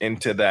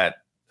into that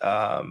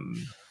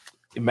in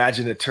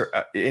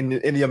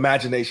the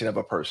imagination of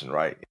a person,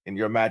 right? In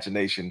your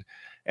imagination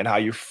and how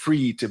you're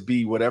free to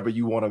be whatever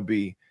you want to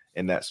be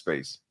in that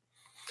space.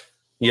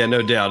 Yeah,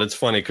 no doubt. It's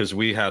funny because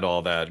we had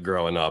all that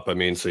growing up. I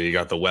mean, so you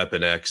got the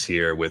Weapon X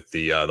here with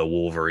the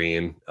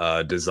Wolverine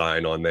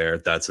design on there.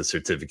 That's a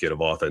certificate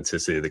of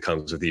authenticity that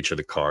comes with each of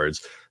the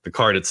cards. The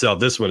card itself,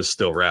 this one is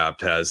still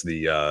wrapped, has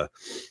the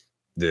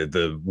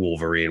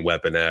Wolverine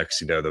Weapon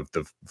X,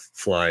 the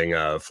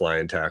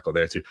flying tackle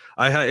there too.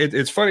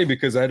 It's funny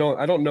because I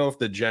don't know if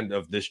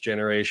this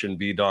generation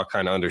B-Dawk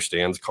kind of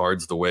understands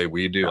cards the way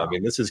we do. I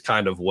mean, this is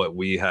kind of what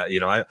we had.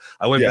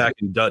 I went back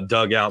and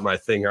dug out my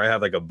thing here. I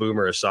have like a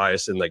Boomer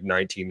Esiason like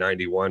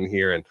 1991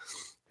 here, and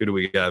who do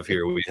we have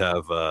here?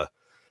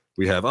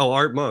 We have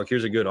Art Monk.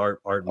 Here's a good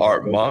Art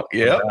Monk.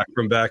 Yeah,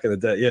 from back in the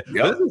day. Yeah,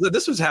 yep.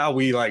 This was how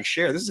we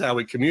share. This is how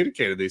we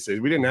communicated these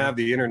things. We didn't have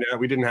the internet.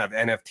 We didn't have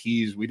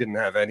NFTs. We didn't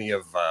have any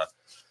of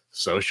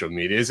social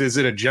media. Is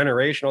it a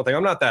generational thing?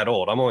 I'm not that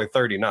old. I'm only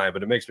 39,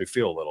 but it makes me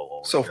feel a little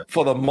old. So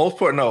for the most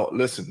part, no.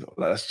 Listen,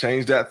 let's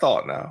change that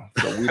thought now.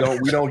 So we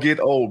don't get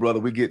old, brother.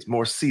 We get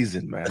more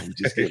seasoned, man. We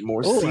just get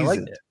more seasoned. I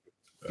like that.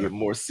 Get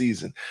more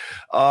seasoned.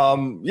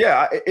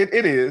 Yeah,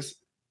 it is.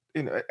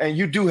 And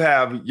you do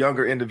have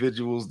younger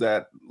individuals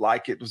that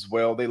like it as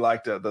well. They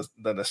like the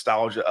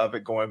nostalgia of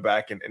it, going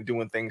back and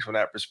doing things from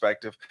that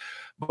perspective.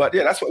 But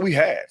yeah, that's what we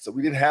had. So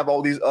we didn't have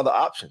all these other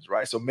options,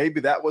 right? So maybe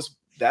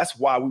that's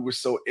why we were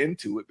so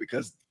into it,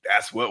 because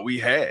that's what we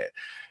had.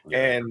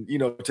 Yeah. And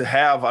to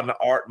have an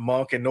Art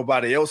Monk and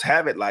nobody else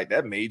have it, like,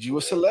 that made you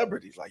a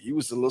celebrity. Like, you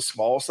was a little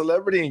small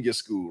celebrity in your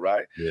school,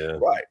 right? Yeah.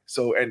 Right.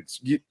 So, and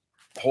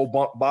whole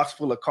box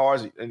full of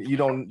cards, and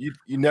you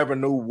never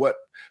knew what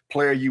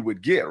player you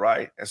would get,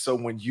 right? And so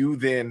when you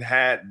then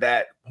had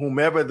that,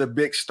 whomever the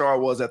big star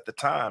was at the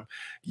time,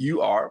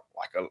 you are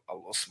like a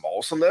little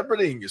small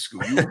celebrity in your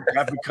school. You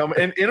have become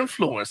an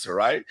influencer,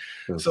 right?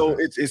 Mm-hmm. So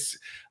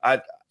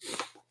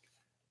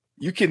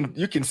you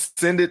can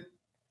send it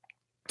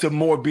to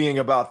more being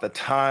about the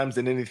times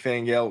than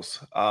anything else,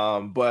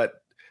 but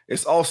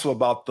it's also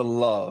about the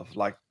love,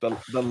 like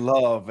the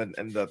love and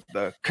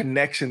the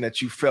connection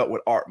that you felt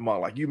with Art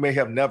Monk. Like, you may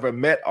have never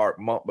met Art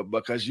Monk, but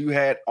because you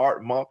had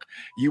Art Monk,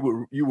 you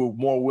were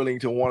more willing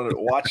to want to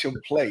watch him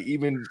play,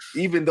 even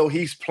though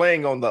he's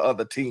playing on the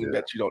other team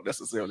that you don't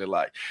necessarily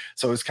like.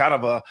 So it's kind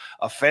of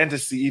a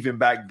fantasy even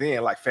back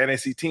then, like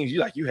fantasy teams.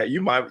 You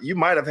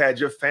might have had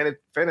your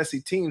fantasy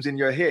teams in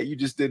your head. You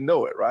just didn't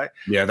know it, right?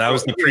 Yeah, that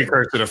was the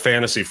precursor to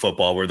fantasy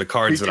football, were the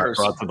cards that I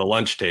brought to the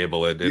lunch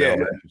table at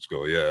elementary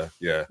school. Yeah.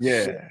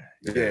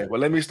 Well,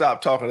 let me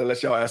stop talking and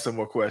let y'all ask some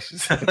more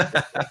questions.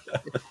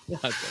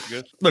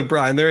 Look,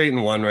 Brian, they're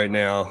 8-1 right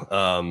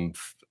now.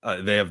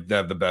 They have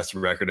the best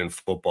record in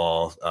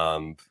football.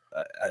 I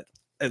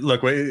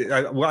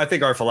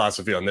think our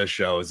philosophy on this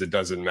show is it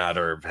doesn't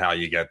matter how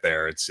you get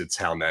there. It's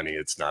how many.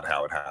 It's not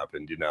how it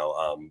happened.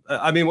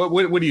 I mean,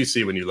 what do you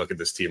see when you look at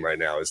this team right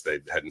now as they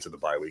head into the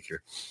bye week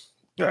here?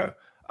 Yeah,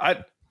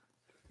 I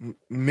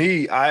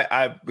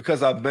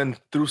because I've been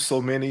through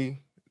so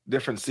many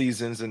different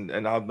seasons,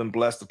 and I've been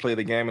blessed to play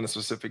the game in a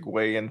specific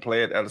way and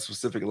play it at a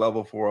specific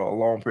level for a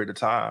long period of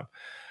time.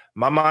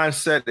 My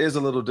mindset is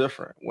a little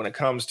different when it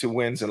comes to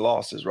wins and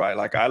losses, right?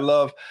 Like I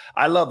love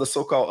the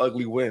so-called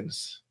ugly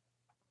wins.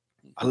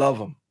 I love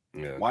them.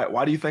 Yeah.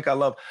 Why do you think I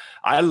love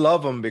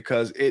them?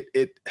 Because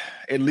it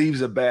leaves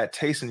a bad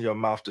taste in your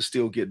mouth to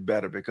still get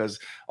better. Because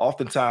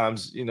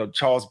oftentimes,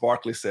 Charles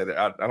Barkley said it.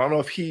 I don't know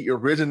if he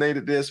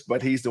originated this,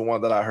 but he's the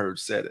one that I heard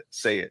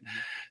say it.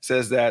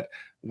 Says that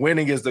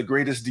winning is the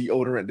greatest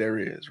deodorant there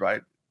is,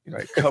 right?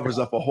 It covers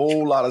up a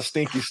whole lot of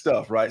stinky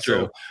stuff, right?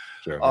 True.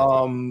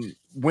 So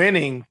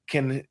winning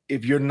can,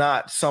 if you're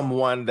not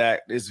someone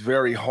that is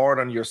very hard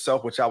on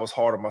yourself, which I was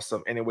hard on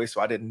myself anyway,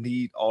 so I didn't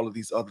need all of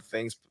these other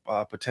things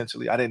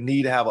potentially. I didn't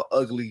need to have an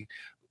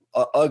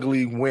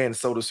ugly win,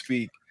 so to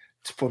speak,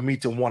 for me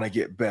to want to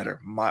get better.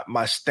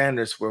 My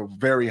standards were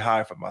very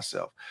high for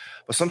myself.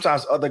 But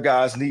sometimes other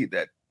guys need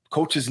that.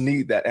 Coaches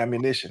need that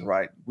ammunition,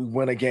 right? We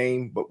win a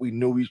game, but we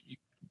knew we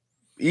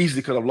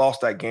easily could have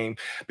lost that game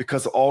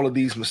because of all of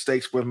these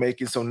mistakes we're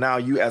making. So now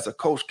you as a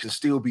coach can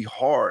still be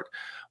hard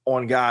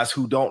on guys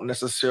who don't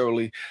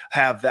necessarily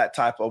have that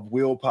type of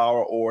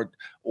willpower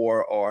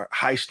or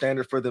high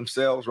standard for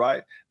themselves,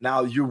 right?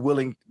 Now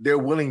they're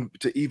willing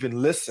to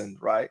even listen,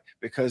 right?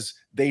 Because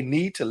they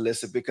need to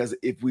listen, because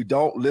if we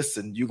don't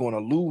listen, you're going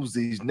to lose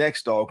these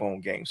next doggone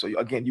games. So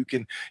again, you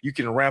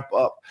can ramp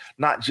up,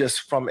 not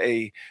just from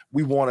we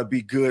want to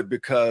be good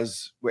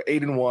because we're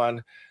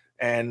 8-1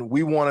 and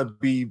we want to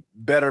be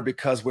better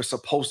because we're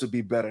supposed to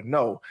be better.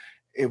 No,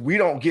 if we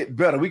don't get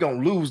better, we're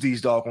going to lose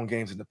these doggone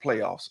games in the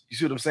playoffs. You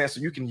see what I'm saying?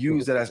 So you can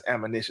use that as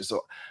ammunition.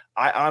 So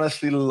I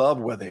honestly love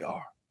where they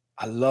are.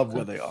 I love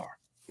where they are.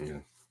 Yeah.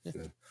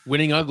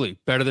 Winning ugly,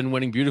 better than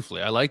winning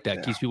beautifully. I like that.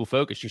 Yeah. Keeps people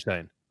focused, you're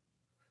saying.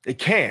 It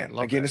can.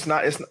 Again, it's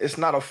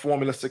not a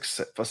formula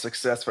for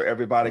success for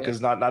everybody, because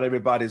not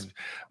everybody's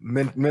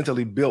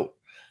mentally built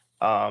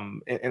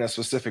in a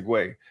specific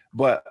way.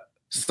 But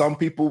some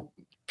people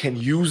can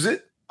use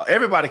it.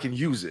 Everybody can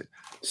use it.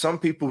 Some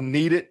people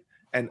need it,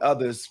 and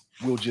others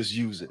will just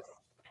use it.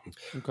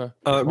 Okay.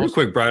 Real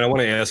quick, Brian, I want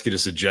to ask you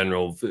just a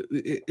general.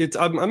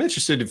 I'm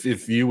interested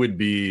if you would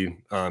be,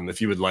 if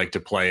you would like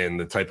to play in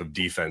the type of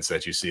defense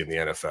that you see in the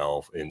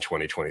NFL in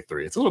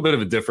 2023. It's a little bit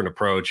of a different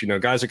approach.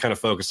 Guys are kind of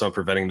focused on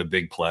preventing the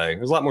big play.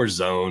 There's a lot more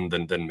zone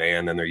than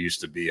man than there used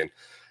to be, and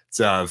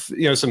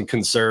it's some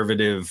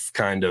conservative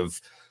kind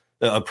of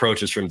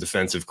approaches from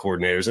defensive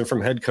coordinators and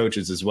from head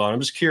coaches as well. And I'm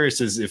just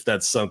curious if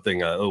that's something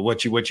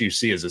what you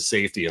see as a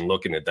safety and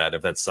looking at that,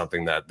 if that's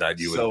something that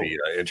you would be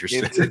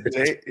interested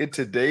in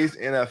today's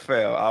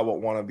NFL. I would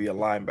want to be a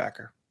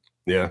linebacker.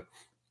 Yeah.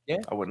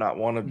 I would not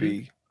want to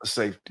be a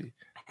safety.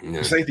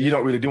 Yeah. Safety, you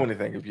don't really do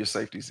anything if you're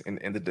safeties in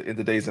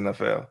today's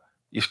NFL.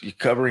 You're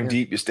covering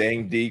deep, you're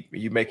staying deep,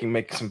 you're making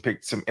some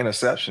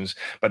interceptions,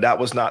 but that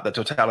was not the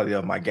totality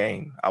of my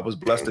game. I was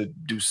blessed to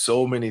do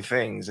so many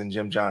things in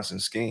Jim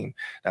Johnson's scheme.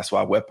 That's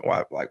why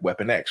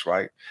Weapon X,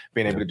 right?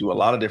 Being able to do a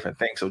lot of different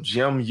things. So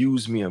Jim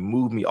used me and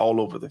moved me all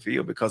over the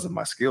field because of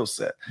my skill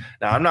set.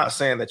 Now, I'm not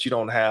saying that you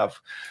don't have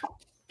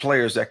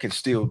players that can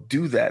still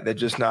do that. They're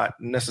just not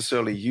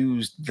necessarily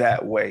used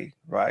that way,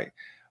 right?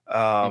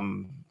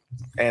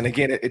 And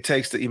again, it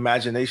takes the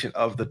imagination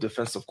of the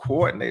defensive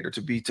coordinator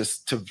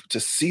to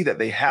see that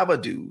they have a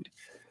dude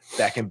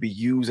that can be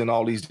used in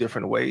all these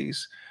different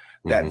ways,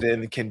 that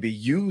then can be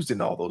used in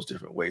all those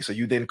different ways. So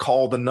you then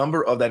call the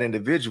number of that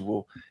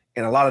individual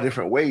in a lot of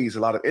different ways,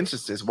 a lot of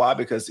instances. Why?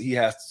 Because he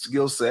has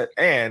skill set,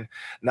 and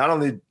not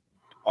only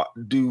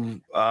do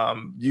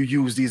you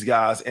use these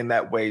guys in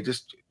that way.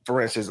 Just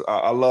for instance,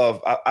 I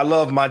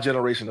love my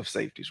generation of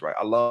safeties, right?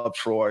 I love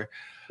Troy.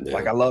 Yeah.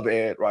 Like I love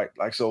Ed, right?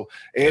 Like, so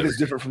Ed is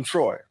different from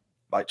Troy.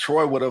 Like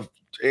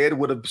Ed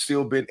would have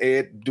still been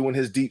Ed doing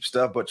his deep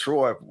stuff, but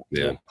Troy,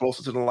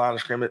 closer to the line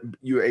of scrimmage,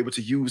 you're able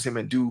to use him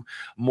and do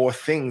more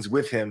things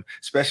with him,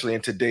 especially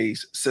in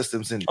today's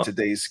systems and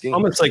today's scheme.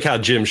 Almost like how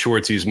Jim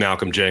Schwartz used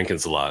Malcolm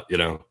Jenkins a lot,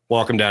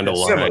 walk him down to the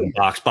line,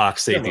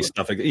 box safety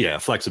stuff.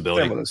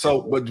 Flexibility. Similar.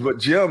 So, but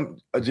Jim,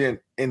 again,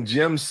 in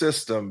Jim's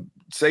system,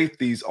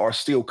 safeties are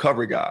still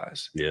cover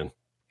guys. Yeah.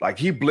 Like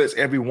he blitz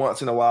every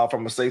once in a while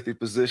from a safety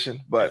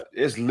position, but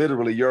it's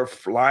literally your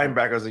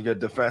linebackers and your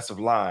defensive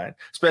line.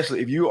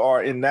 Especially if you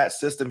are in that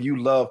system, you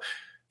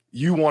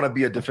want to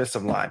be a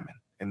defensive lineman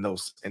in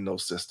those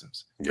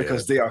systems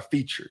because they are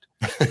featured.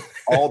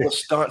 All the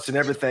stunts and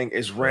everything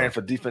is ran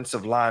for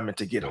defensive linemen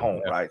to get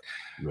home, right?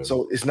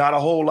 So it's not a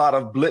whole lot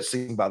of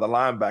blitzing by the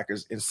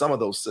linebackers in some of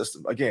those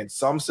systems. Again,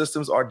 some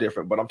systems are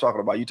different, but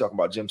you talking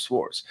about Jim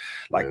Schwartz.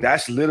 Like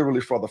that's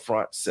literally for the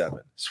front seven.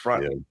 It's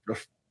front.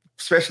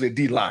 Especially a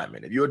D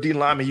lineman. If you're a D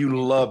lineman,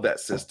 you love that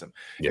system.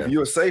 If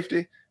you're a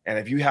safety, and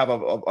if you have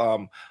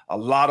a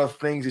lot of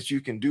things that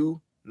you can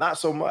do, not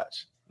so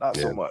much.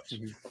 So much.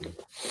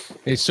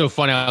 It's so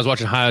funny. I was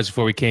watching highlights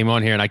before we came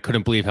on here, and I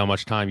couldn't believe how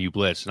much time you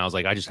blitzed. And I was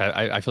like, I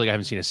feel like I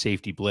haven't seen a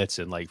safety blitz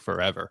in like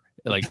forever,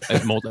 like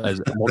as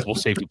multiple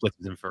safety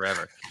blitzes in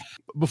forever.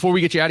 Before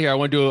we get you out of here, I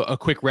want to do a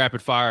quick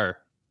rapid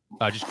fire.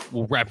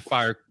 We'll rapid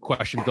fire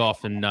questions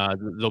off, and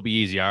they'll be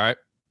easy. All right.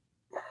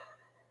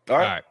 All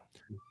right.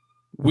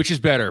 Which is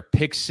better,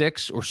 pick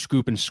six or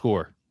scoop and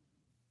score?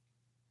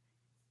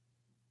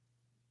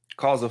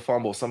 Cause a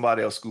fumble,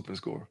 somebody else scoop and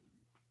score.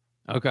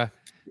 Okay.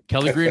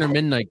 Kelly Green or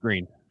Midnight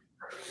Green?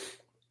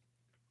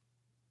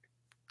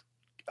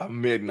 A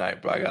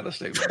midnight, bro. I gotta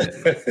stay with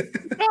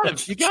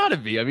midnight. You gotta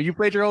be. I mean, you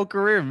played your whole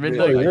career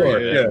midnight.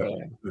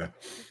 Yeah.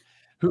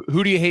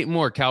 Who do you hate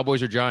more,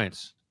 Cowboys or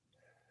Giants?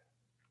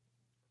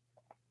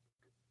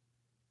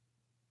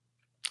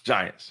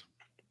 Giants.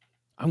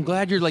 I'm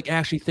glad you're like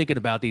actually thinking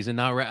about these and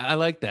not. I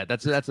like that.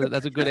 That's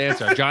a good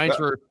answer. Giants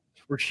were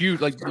huge.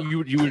 Like you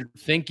would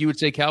think you would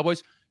say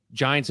Cowboys.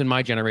 Giants in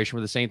my generation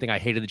were the same thing. I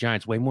hated the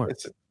Giants way more.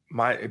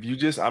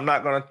 I'm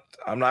not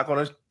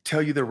gonna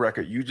tell you the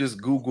record. You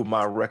just Google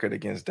my record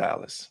against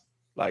Dallas.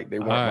 Like they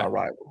weren't my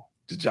rival.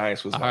 The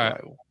Giants was my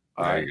rival.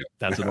 All right.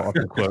 That's an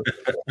awesome quote.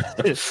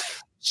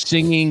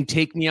 Singing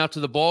 "Take Me Out to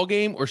the Ball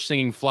Game" or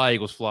singing "Fly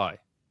Eagles Fly"?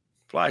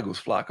 Fly Eagles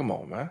Fly. Come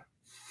on, man.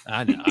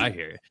 I know. I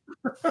hear you.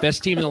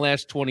 Best team in the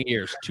last 20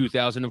 years: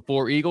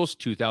 2004 Eagles,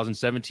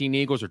 2017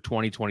 Eagles, or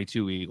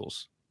 2022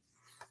 Eagles?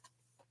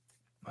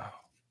 Wow.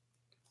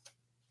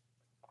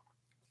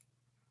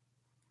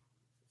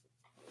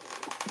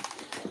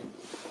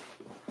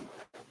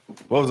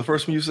 What was the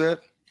first one you said?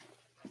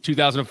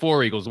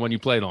 2004 Eagles, the one you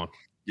played on.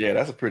 Yeah,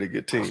 that's a pretty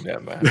good team,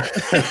 that man.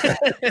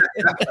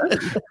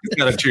 He's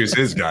got to choose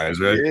his guys,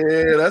 right?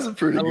 Yeah, that's a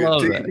pretty good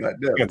team.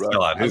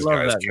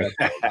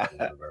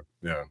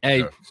 Yeah.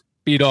 Hey,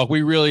 B-Dog,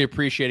 we really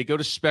appreciate it. Go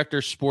to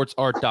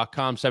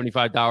SpecterSportsArt.com,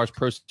 $75.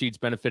 Proceeds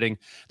benefiting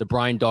the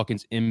Brian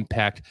Dawkins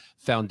Impact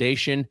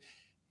Foundation.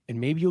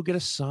 And maybe you'll get a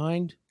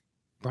signed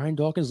Brian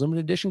Dawkins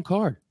limited edition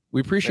card.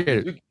 We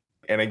appreciate it.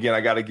 And again, I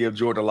got to give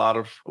Jordan a lot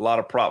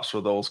of props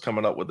for those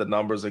coming up with the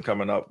numbers and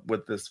coming up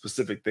with the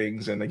specific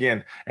things. And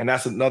again, and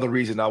that's another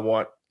reason I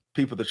want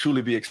people to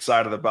truly be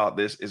excited about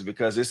this, is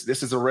because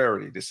this is a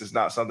rarity. This is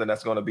not something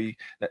that's going to be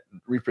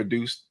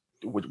reproduced.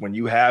 When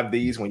you have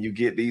these, when you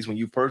get these, when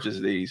you purchase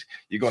these,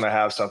 you're going to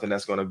have something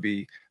that's going to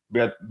be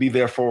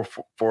there for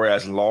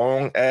as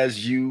long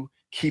as you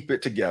keep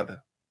it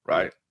together.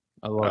 Right.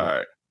 I love it. All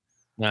right.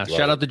 Now,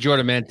 shout out to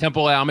Jordan, man.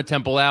 Temple Owl. I'm a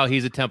Temple Owl.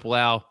 He's a Temple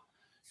Owl.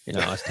 You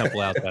know, us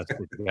Temple Owls got to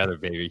stick together,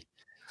 baby.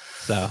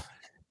 So,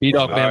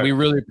 B-Dog, man, we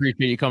really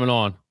appreciate you coming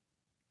on.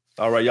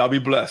 All right. Y'all be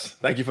blessed.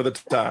 Thank you for the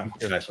time.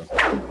 Nice one.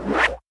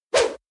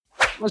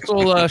 Let's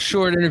little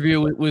short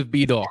interview with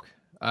B-Dog.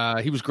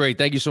 He was great.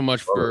 Thank you so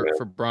much for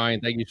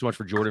Brian. Thank you so much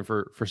for Jordan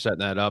for setting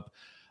that up.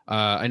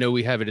 I know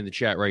we have it in the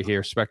chat right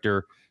here,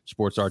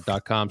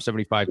 SpecterSportsArt.com,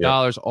 $75.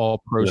 Yeah.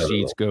 All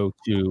proceeds go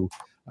to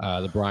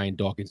the Brian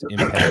Dawkins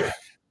Impact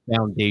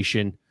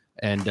Foundation.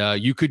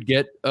 And you could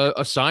get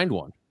a signed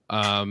one.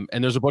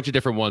 And there's a bunch of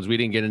different ones. We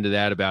didn't get into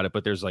that about it,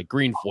 but there's like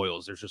green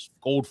foils. There's just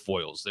gold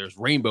foils. There's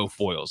rainbow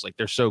foils. Like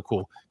they're so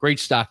cool. Great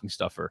stocking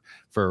stuffer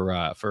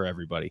for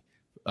everybody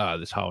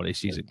this holiday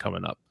season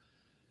coming up.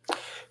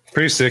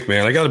 Pretty sick,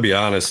 man. I got to be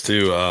honest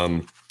too.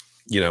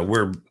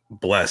 We're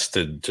blessed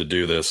to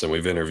do this, and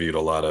we've interviewed a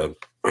lot of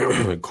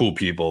cool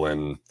people.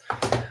 And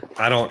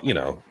I don't,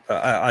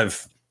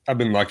 I've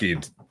been lucky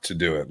to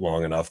do it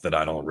long enough that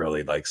I don't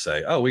really like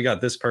say, oh, we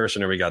got this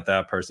person or we got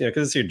that person,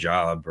 because it's your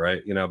job,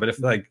 right? But if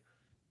like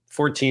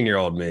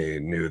 14-year-old me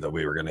knew that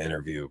we were going to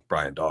interview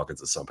Brian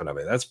Dawkins at some point, I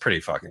mean, that's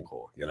pretty fucking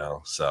cool,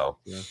 So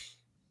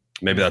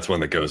maybe that's one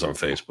that goes on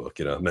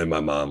Facebook. Maybe my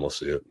mom will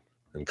see it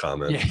and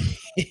comment.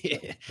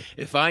 Yeah.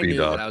 If I knew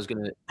that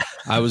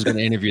I was gonna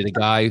interview the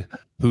guy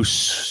who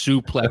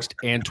suplexed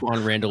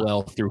Antoine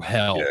Randall through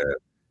hell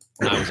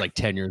when I was like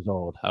 10 years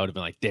old, I would have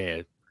been like,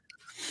 Dad.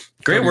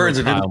 Great words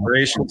of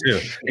inspiration too.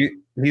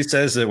 He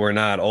says that we're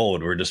not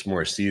old, we're just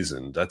more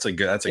seasoned. That's a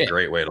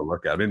great way to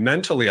look at it. I mean,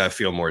 mentally I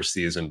feel more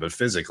seasoned, but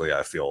physically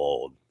I feel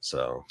old.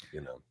 So,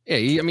 Yeah,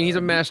 he's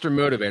a master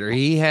motivator.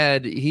 He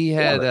had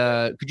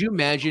could you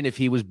imagine if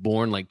he was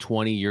born like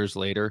 20 years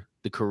later,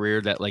 the career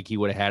that like he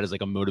would have had as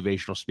like a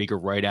motivational speaker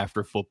right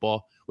after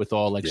football with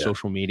all like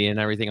social media and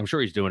everything? I'm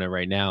sure he's doing it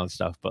right now and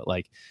stuff, but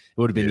like it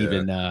would have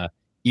been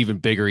even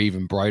bigger,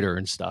 even brighter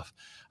and stuff.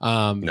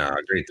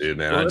 Great dude,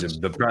 man.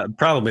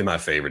 Probably my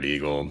favorite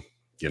Eagle,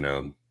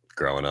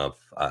 growing up.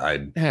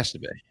 It has to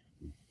be.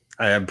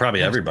 I am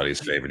probably everybody's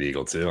favorite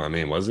Eagle too. I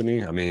mean, wasn't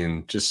he? I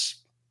mean,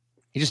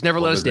 he just never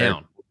let us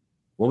down.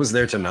 What was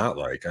there to not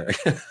like?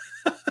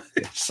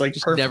 It's like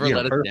just never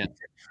let us down.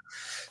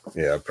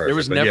 Yeah, perfect. There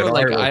was never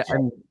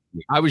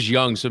I was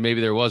young, so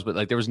maybe there was, but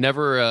like there was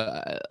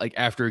never like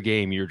after a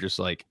game you're just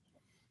like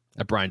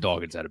that Brian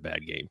Dawkins had a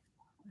bad game.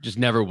 Just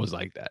never was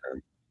like that.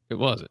 It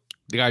wasn't.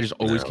 The guy just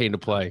always came to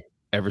play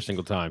every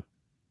single time.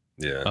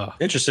 Yeah.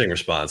 Interesting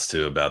response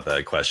too about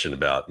that question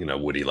about,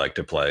 would he like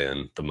to play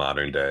in the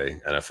modern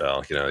day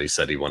NFL? He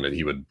said he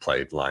would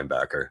play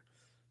linebacker,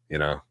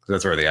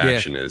 that's where the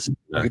action is.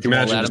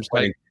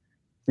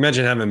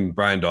 Imagine having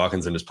Brian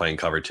Dawkins and just playing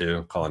cover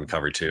 2, calling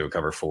cover 2,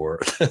 cover 4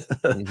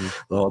 the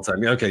whole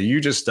time. Okay.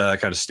 You just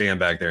kind of stand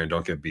back there and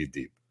don't get beat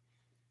deep.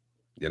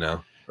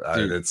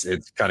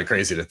 It's kind of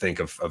crazy to think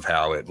of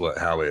how it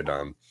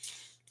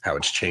how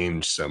it's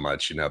changed so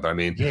much, But I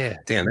mean, damn,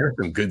 there are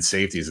some good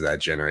safeties of that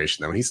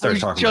generation. When he started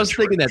talking just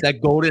thinking that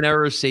golden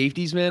era of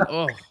safeties, man.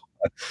 Oh,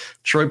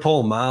 Troy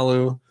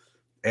Polamalu,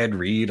 Ed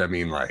Reed. I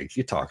mean, like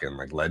you're talking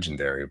like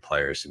legendary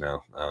players,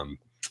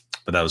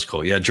 But that was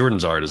cool. Yeah,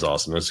 Jordan's art is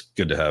awesome. It's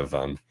good to have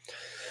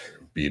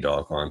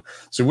B-Dog on.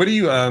 So what do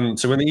you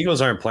so when the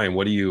Eagles aren't playing,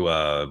 what do you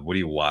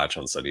watch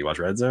on Sunday? You watch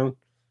Red Zone?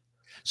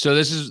 So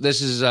this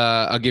is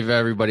I'll give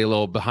everybody a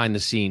little behind the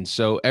scenes.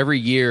 So every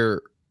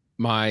year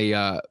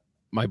my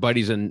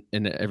buddies and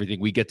everything,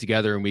 we get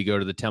together and we go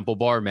to the Temple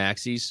Bar,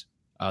 Maxey's,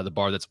 the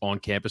bar that's on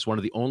campus, one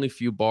of the only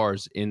few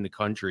bars in the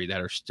country that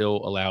are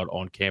still allowed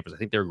on campus. I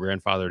think they were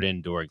grandfathered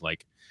in during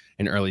like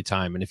an early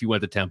time. And if you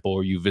went to Temple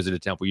or you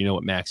visited Temple, you know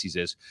what Maxey's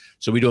is.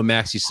 So we do a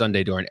Maxey's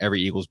Sunday during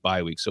every Eagles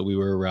bye week. So we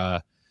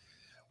were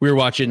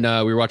watching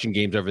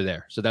games over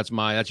there. So that's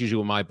usually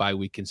what my bye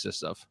week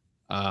consists of.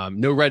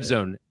 No Red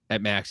Zone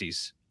at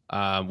Maxey's,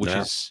 which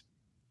is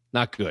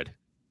not good.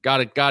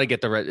 Gotta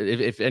get the red.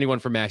 If anyone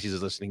from Maxey's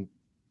is listening,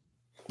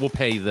 we'll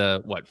pay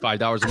the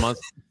 $5 a month.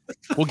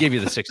 We'll give you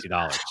the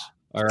 $60.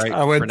 All right.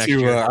 I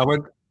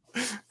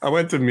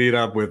went to meet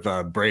up with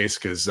Brace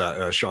because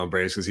Sean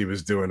Brace, because he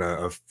was doing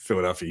a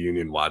Philadelphia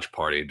Union watch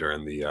party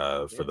during the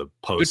for the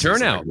post. Good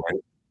turnout.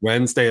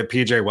 Wednesday at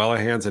PJ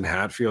Wellahan's in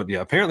Hatfield.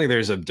 Yeah, apparently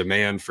there's a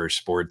demand for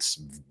sports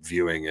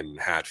viewing in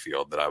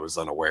Hatfield that I was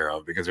unaware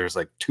of because there's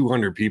like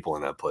 200 people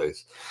in that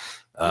place.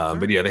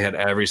 But yeah, they had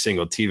every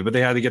single TV, but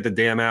they had to get the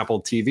damn Apple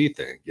TV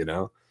thing,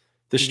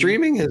 The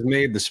streaming has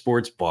made the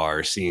sports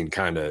bar scene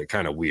kind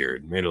of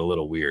weird, made it a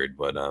little weird,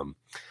 but I'm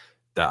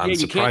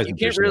surprised. You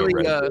can't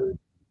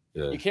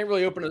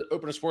really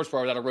open a sports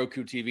bar without a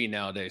Roku TV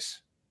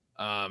nowadays.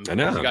 I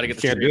know. You got to get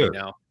the streaming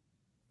now.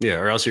 Yeah,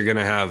 or else you're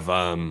gonna have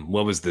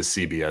what was the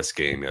CBS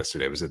game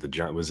yesterday? Was it the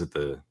Giants?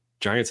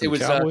 And it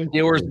was Cowboys?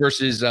 Steelers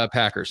versus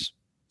Packers.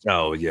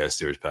 Oh yeah,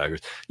 Steelers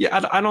Packers.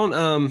 Yeah, I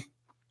don't.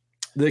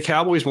 The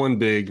Cowboys won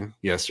big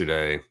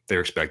yesterday.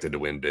 They're expected to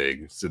win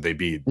big, so they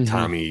beat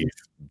Tommy,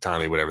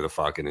 whatever the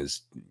fuck, and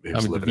his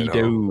living at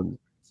home.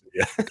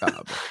 Yeah.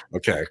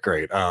 Okay,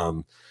 great.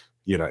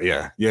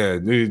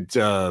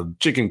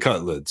 Chicken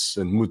cutlets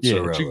and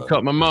mozzarella. Yeah, chicken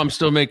cut. My mom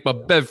still make my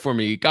bed for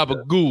me.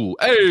 Gabagool.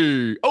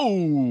 Hey,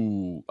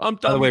 I'm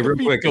by the way, real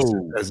quick,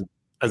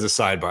 as a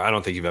sidebar, I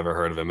don't think you've ever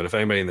heard of him, but if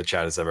anybody in the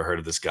chat has ever heard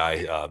of this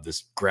guy,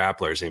 this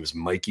grappler, his name is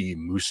Mikey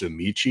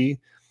Musumeci,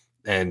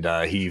 and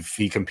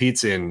he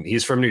competes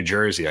he's from New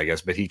Jersey, I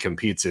guess, but he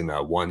competes in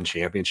one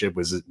championship,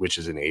 which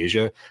is in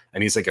Asia,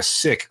 and he's like a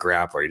sick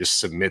grappler. He just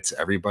submits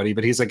everybody,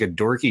 but he's like a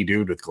dorky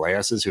dude with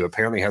glasses who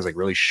apparently has like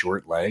really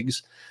short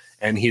legs.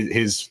 And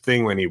his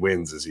thing when he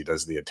wins is he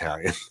does the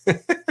Italian thing,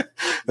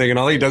 and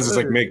all he does is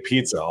like make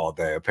pizza all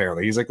day.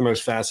 Apparently, he's like the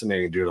most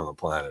fascinating dude on the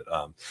planet.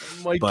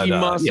 Mikey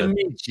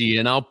Masamichi,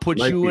 and I'll put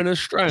you in a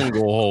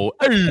stranglehold.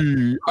 I'll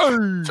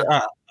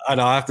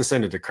have to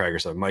send it to Craig or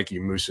something, Mikey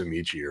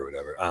Musamichi or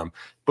whatever.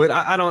 But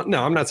I don't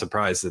know. I'm not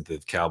surprised that the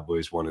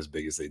Cowboys won as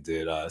big as they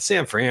did.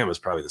 Sam Fran was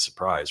probably the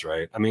surprise,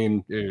 right? I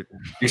mean, you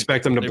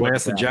expect them to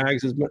blast the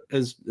Jags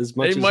as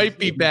much. They might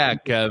be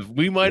back, Kev.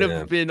 We might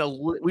have been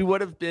we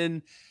would have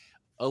been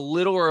a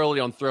little early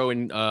on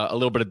throwing a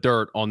little bit of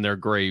dirt on their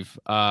grave.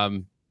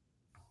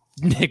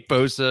 Nick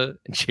Bosa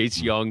and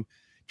Chase Young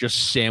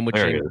just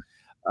sandwiching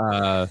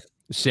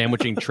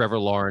Trevor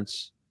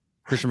Lawrence.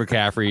 Christian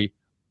McCaffrey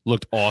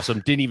looked awesome.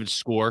 Didn't even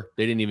score.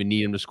 They didn't even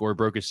need him to score.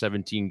 Broke his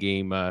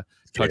 17-game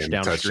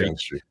touchdown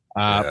streak.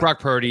 Brock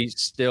Purdy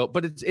still,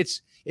 but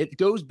it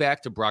goes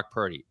back to Brock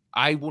Purdy.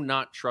 I will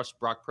not trust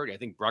Brock Purdy. I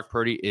think Brock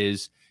Purdy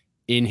is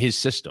in his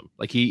system.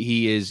 Like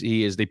he is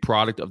the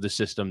product of the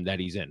system that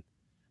he's in.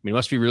 I mean, it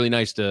must be really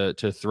nice to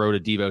throw to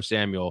Deebo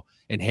Samuel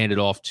and hand it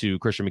off to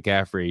Christian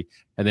McCaffrey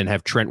and then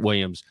have Trent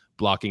Williams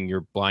blocking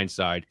your blind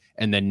side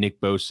and then Nick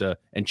Bosa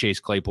and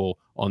Chase Young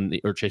on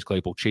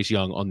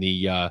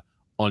the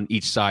on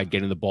each side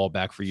getting the ball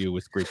back for you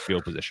with great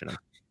field positioning.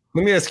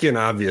 Let me ask you an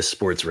obvious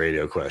sports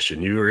radio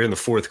question. You were in the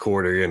fourth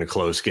quarter, you're in a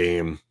close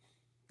game,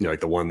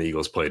 like the one the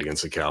Eagles played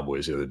against the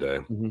Cowboys the other day.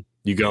 Mm-hmm.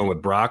 You going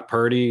with Brock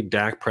Purdy,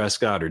 Dak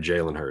Prescott, or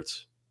Jalen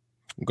Hurts?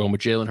 I'm going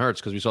with Jalen Hurts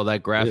because we saw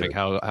that graphic,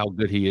 how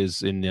good he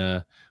is in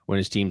when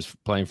his team's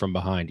playing from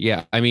behind.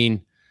 Yeah, I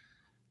mean,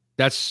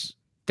 that's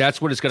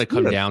what it's going to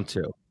come down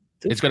to.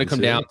 It's going to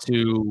come down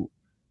to,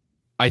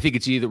 I think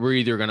we're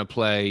either going to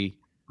play,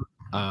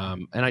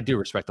 and I do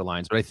respect the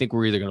Lions, but I think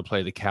we're either going to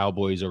play the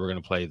Cowboys or we're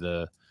going to play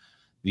the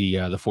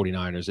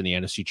 49ers in the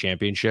NFC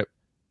Championship.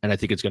 And I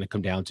think it's going to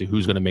come down to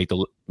who's going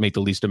to make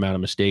the least amount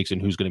of mistakes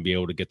and who's going to be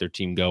able to get their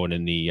team going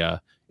in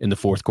the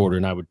fourth quarter.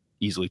 And I would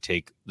easily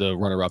take the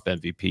runner-up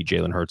MVP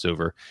Jalen Hurts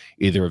over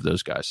either of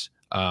those guys.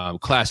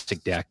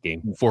 Classic Dak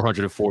game,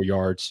 404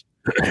 yards.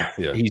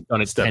 Yeah. He's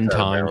done it 10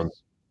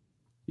 times.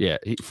 Yeah,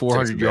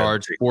 400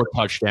 yards, 4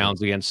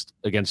 touchdowns against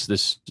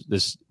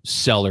this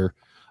seller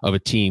of a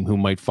team who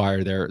might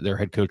fire their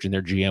head coach and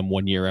their GM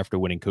 1 year after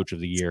winning Coach of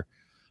the Year.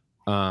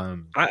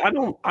 I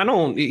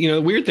don't. The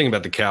weird thing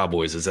about the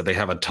Cowboys is that they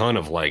have a ton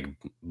of like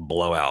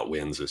blowout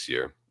wins this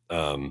year.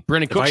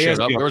 Brandon Cook showed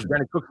up. There was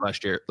Brandon Cook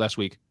last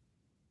week.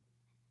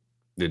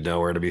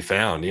 nowhere to be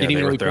found. Yeah,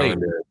 they were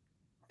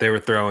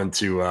throwing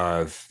to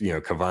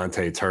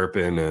Cavante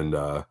Turpin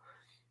and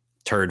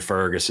Turd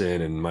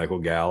Ferguson and Michael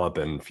Gallup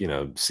and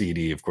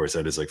CD. Of course,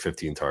 that is like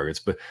 15 targets.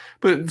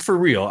 But for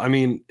real, I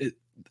mean,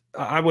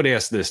 I would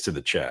ask this to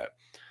the chat.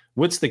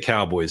 What's the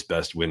Cowboys'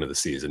 best win of the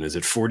season? Is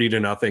it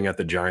 40-0 at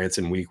the Giants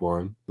in week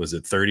 1? Was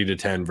it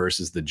 30-10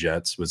 versus the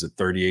Jets? Was it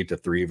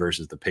 38-3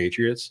 versus the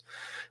Patriots?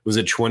 Was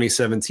it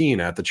 2017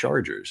 at the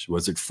Chargers?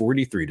 Was it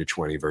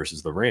 43-20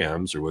 versus the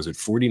Rams? Or was it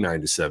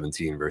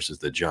 49-17 versus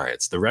the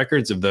Giants? The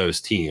records of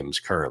those teams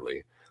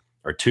currently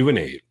are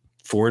 2-8,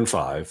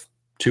 4-5,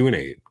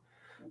 2-8,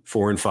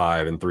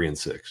 4-5, and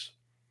 3-6.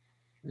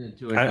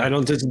 I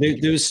don't just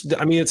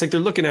I mean, it's like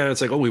they're looking at it,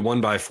 it's like, oh, we won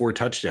by 4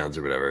 touchdowns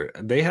or whatever.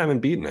 They haven't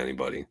beaten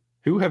anybody.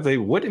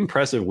 What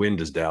impressive win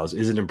does Dallas?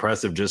 Is it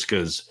impressive just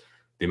because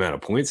the amount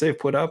of points they've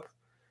put up?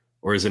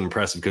 Or is it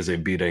impressive because they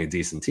beat any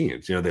decent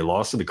teams? They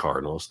lost to the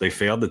Cardinals, they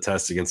failed the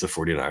test against the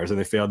 49ers, and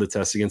they failed the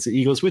test against the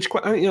Eagles, which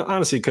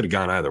honestly could have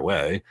gone either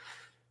way.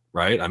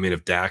 Right? I mean,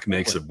 if Dak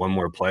makes it one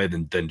more play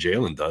than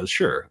Jalen does,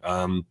 sure.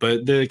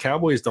 But the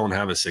Cowboys don't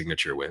have a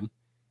signature win.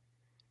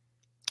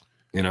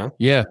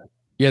 Yeah.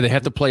 Yeah, they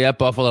have to play at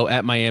Buffalo,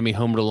 at Miami,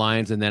 home to the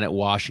Lions, and then at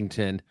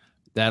Washington.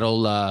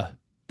 That'll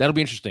be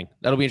interesting.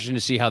 That'll be interesting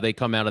to see how they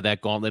come out of that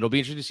gauntlet. It'll be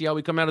interesting to see how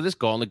we come out of this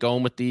gauntlet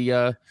going with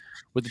the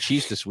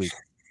Chiefs this week.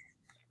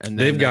 And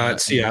then, they've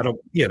got Seattle.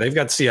 Yeah, they've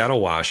got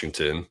Seattle,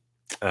 Washington,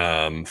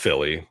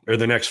 Philly. Or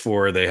the next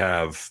 4, they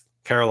have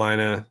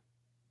Carolina,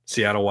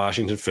 Seattle,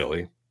 Washington,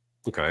 Philly.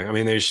 Okay, I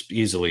mean, there's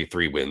easily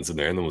 3 wins in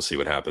there, and then we'll see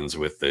what happens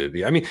with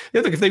the. I mean,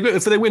 look,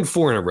 if they win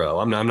 4 in a row,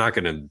 I'm not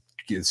going to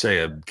say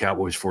a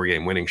Cowboys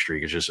 4-game winning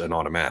streak is just an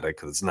automatic,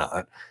 because it's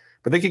not,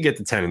 but they could get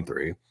to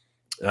 10-3.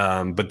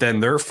 But then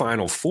their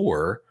final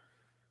 4,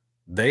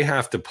 they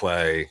have to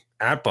play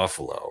at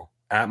Buffalo,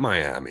 at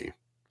Miami,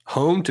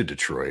 home to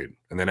Detroit,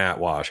 and then at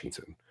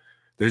Washington.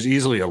 There's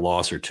easily a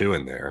loss or 2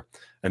 in there.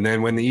 And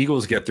then when the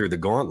Eagles get through the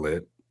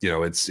gauntlet,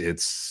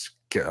 it's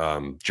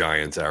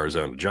Giants,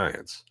 Arizona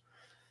Giants,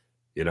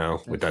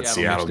 with that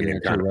Seattle game.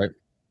 Right?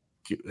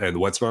 And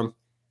what's from?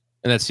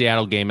 And that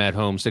Seattle game at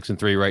home,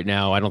 6-3 right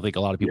now. I don't think a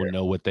lot of people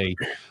know what they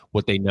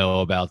know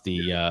about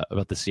the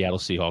Seattle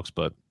Seahawks,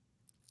 but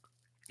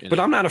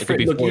I'm not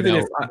afraid. Look, even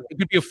if it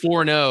could be a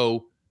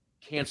 4-0,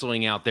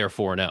 canceling out their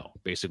 4-0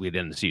 basically at the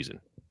end of the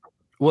season.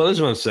 Well, this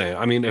is what I'm saying.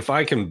 I mean, if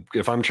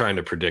I'm trying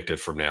to predict it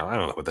from now, I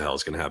don't know what the hell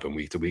is going to happen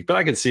week to week, but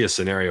I can see a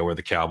scenario where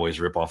the Cowboys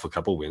rip off a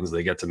couple wins,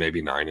 they get to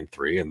maybe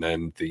 9-3, and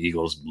then the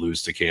Eagles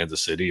lose to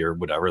Kansas City or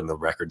whatever, and the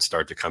records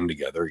start to come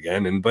together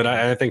again. But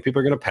I think people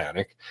are going to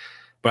panic.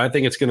 But I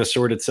think it's going to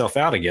sort itself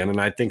out again, and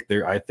I think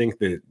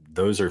that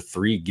those are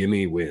 3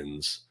 gimme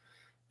wins.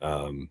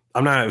 I'm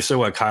not so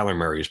what Kyler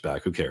Murray's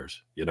back. Who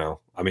cares?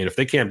 I mean, if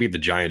they can't beat the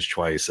Giants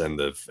twice and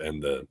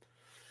the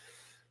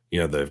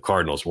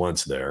Cardinals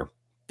once there,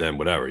 then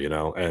whatever.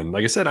 And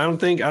like I said, I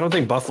don't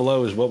think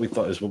Buffalo is what we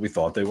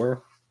thought they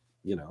were.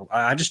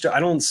 I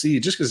don't see,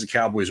 just because the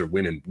Cowboys are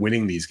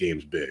winning these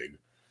games big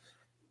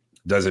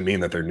doesn't mean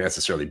that they're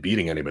necessarily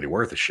beating anybody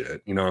worth a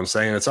shit. You know what I'm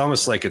saying? It's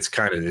almost like it's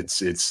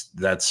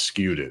that's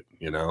skewed it,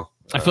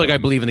 I feel like I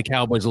believe in the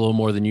Cowboys a little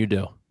more than you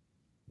do.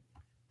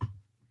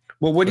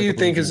 Well, what do you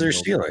think is their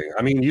ceiling?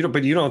 I mean, you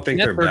don't think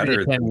they're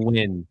better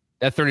than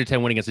that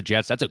 30-10 win against the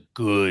Jets. That's a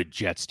good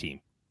Jets team.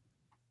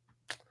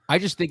 I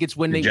just think it's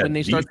when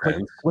they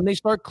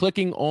start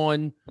clicking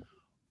on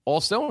all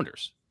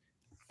cylinders.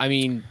 I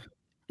mean,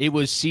 it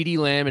was CeeDee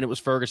Lamb and it was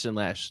Ferguson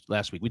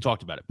last week. We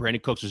talked about it.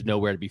 Brandon Cooks was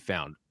nowhere to be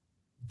found.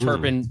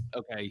 Turpin,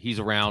 okay, he's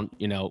around,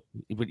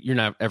 but you're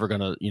not ever going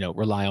to,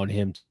 rely on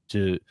him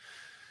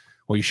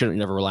well, you shouldn't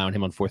never rely on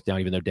him on 4th down,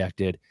 even though Dak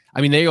did.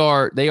 I mean, they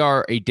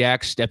are a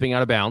Dak stepping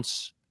out of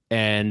bounds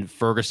and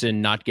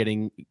Ferguson not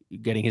getting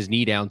his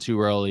knee down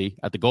too early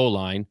at the goal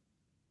line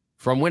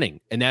from winning.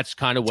 And that's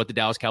kind of what the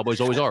Dallas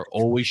Cowboys always are,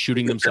 always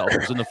shooting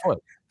themselves in the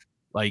foot.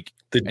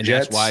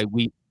 That's why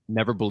we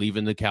never believe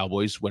in the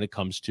Cowboys when it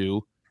comes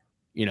to,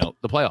 the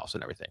playoffs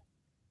and everything.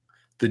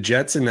 The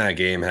Jets in that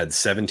game had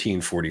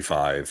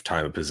 17:45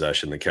 time of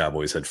possession. The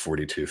Cowboys had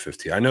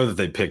 42:50. I know that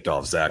they picked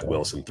off Zach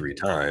Wilson 3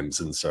 times.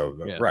 And so,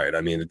 right.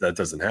 I mean, that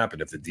doesn't happen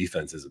if the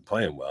defense isn't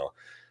playing well.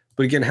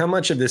 But again, how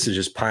much of this is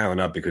just piling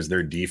up because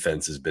their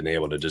defense has been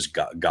able to just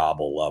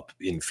gobble up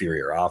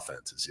inferior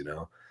offenses,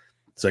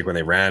 It's like when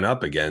they ran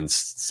up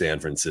against San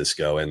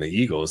Francisco and the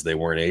Eagles, they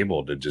weren't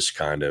able to just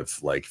kind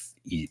of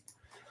eat,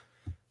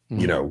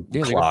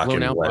 clock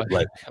and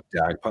let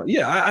Dak.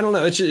 Yeah, I don't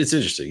know. It's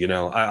interesting.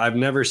 I've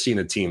never seen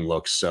a team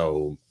look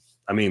so.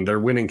 I mean,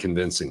 they're winning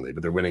convincingly,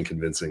 but they're winning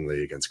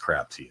convincingly against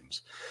crap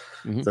teams.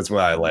 Mm-hmm. That's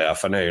why I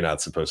laugh. I know you're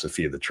not supposed to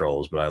feed the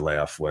trolls, but I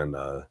laugh when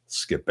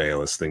Skip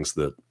Bayless thinks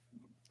that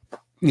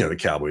the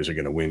Cowboys are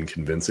going to win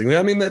convincingly.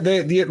 I mean,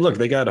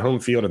 they got a home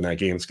field in that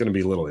game. It's going to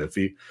be a little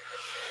iffy.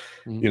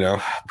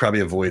 Mm-hmm. Probably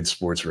avoid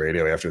sports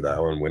radio after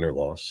that one, win or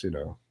loss.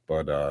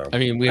 But I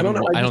mean, I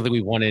don't think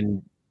we won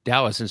in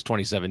Dallas since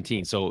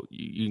 2017, so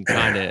you can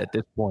kind of at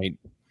this point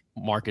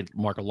mark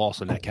a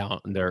loss on that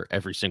count in there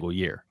every single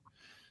year.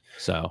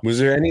 So was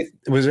there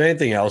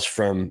anything else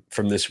from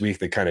this week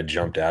that kind of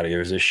jumped out at you? It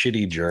was a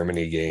shitty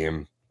Germany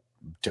game.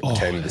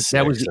 10-6.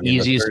 That was the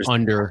easiest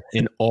under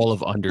in all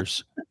of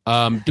unders.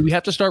 Do we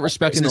have to start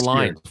respecting the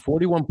Lions?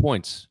 41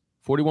 points,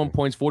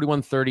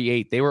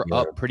 41-38. They were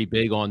up pretty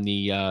big on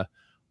the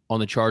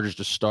Chargers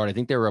to start. I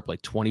think they were up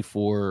like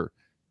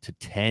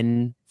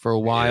 24-10 for a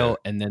while,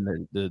 and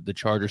then the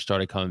Chargers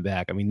started coming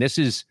back. I mean,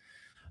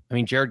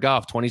 Jared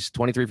Goff,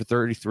 23 for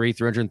 33,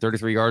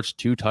 333 yards,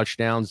 2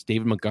 touchdowns.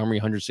 David Montgomery,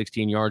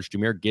 116 yards.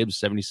 Jahmyr Gibbs,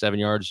 77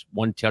 yards,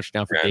 1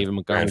 touchdown for David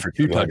Montgomery, for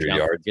 2 touchdowns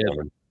yards. For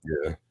Gibbs.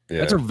 Yeah.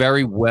 That's a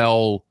very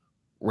well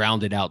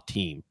rounded out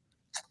team.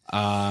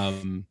 You're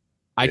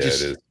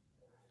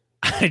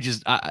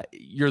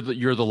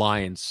the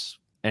Lions,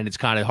 and it's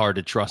kind of hard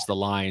to trust the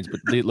Lions, but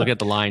look at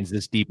the Lions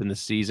this deep in the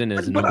season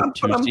as a number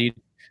 2 seed.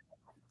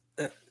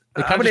 They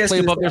kind of play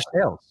above their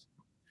scales.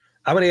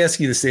 I'm going to ask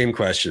you the same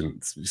question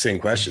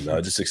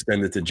though. Just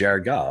extend it to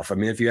Jared Goff. I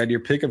mean, if you had your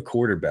pick of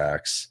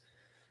quarterbacks,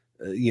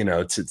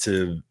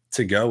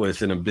 to go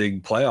with in a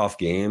big playoff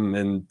game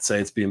and say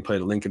it's being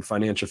played at Lincoln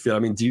Financial Field, I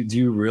mean, do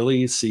you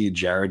really see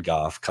Jared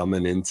Goff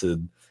coming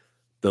into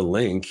the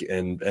Link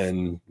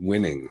and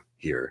winning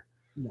here?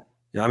 No.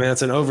 I mean,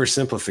 that's an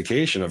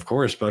oversimplification, of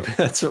course, but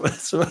that's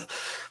what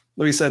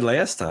we said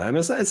last time.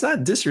 It's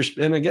not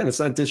disrespect, and again, it's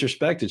not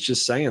disrespect. It's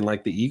just saying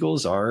like the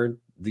Eagles have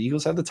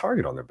the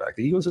target on their back.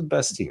 The Eagles are the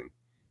best team.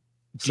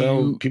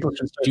 So people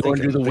should start. Do you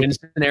want to do the win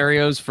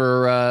scenarios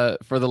for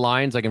the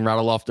Lions? I can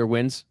rattle off their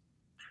wins.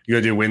 You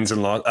gotta do wins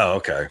and losses. Oh,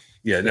 okay.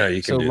 Yeah, no,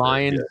 you can. So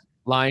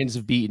Lions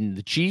have beaten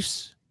the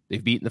Chiefs.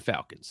 They've beaten the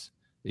Falcons.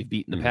 They've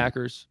beaten the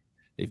Packers.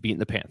 They've beaten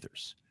the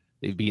Panthers.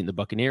 They've beaten the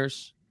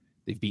Buccaneers.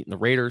 They've beaten the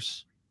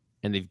Raiders,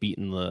 and they've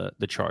beaten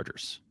the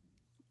Chargers.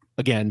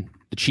 Again,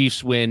 the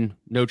Chiefs win.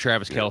 No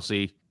Travis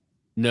Kelce.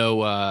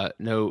 No,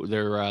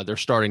 their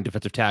starting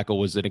defensive tackle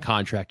was in a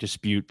contract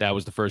dispute. That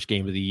was the first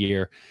game of the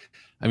year.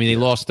 I mean, they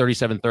lost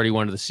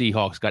 37-31 to the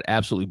Seahawks. Got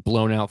absolutely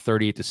blown out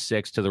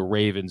 38-6 to the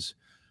Ravens.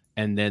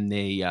 And then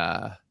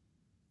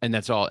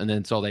that's all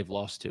they've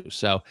lost to.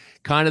 So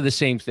kind of the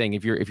same thing.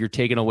 If you're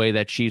taking away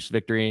that Chiefs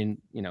victory, and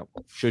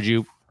should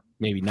you?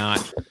 Maybe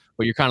not.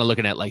 But you're kind of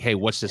looking at like, hey,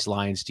 what's this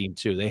Lions team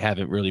too? They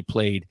haven't really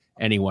played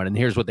anyone. And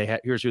here's who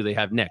they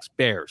have next: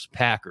 Bears,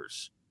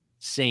 Packers,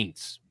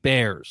 Saints,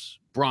 Bears,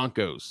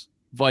 Broncos,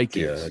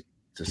 Vikings,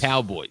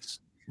 Cowboys,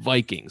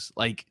 Vikings.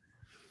 Like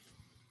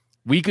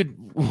we could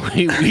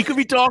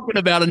be talking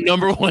about a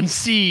number 1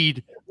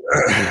 seed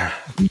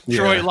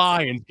Detroit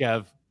Lions,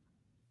 Kev.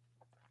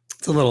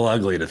 It's a little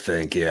ugly to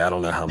think. Yeah, I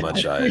don't know how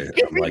much I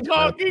like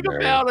talking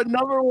about a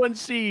number 1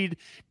 seed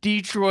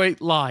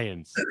Detroit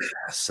Lions.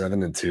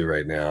 7-2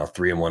 right now,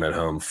 3-1 at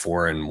home,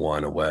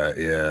 4-1 away.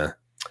 Yeah,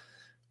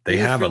 they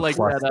have a like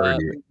plus that,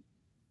 30.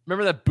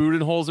 Remember that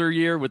Budenholzer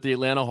year with the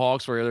Atlanta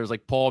Hawks where there was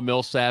like Paul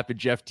Millsap and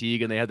Jeff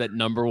Teague, and they had that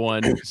number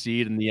 1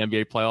 seed in the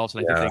NBA playoffs,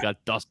 and I think they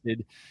got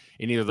dusted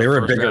in either the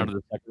first round or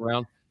the second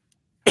round.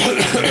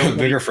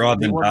 Bigger fraud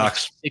than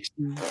Docs.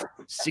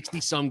 60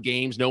 some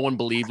games. No one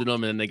believed in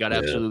them, and they got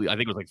absolutely. I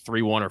think it was like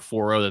 3-1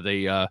 or 4-0 that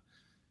they 4-1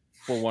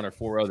 or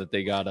 4-0 that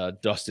they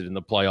got dusted in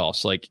the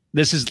playoffs. Like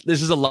this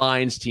is a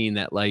Lions team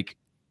that like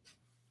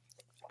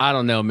I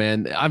don't know,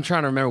 man. I'm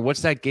trying to remember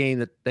what's that game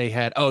that they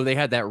had. Oh, they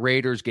had that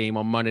Raiders game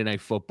on Monday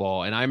Night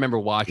Football, and I remember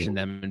watching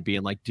them and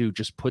being like, dude,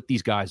 just put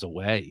these guys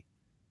away,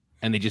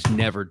 and they just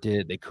never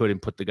did. They couldn't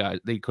put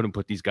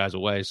these guys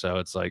away. So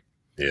it's like,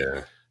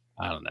 I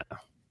don't know.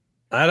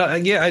 I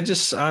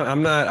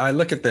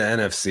look at the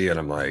NFC and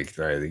I'm like,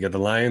 all right, you got the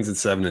Lions at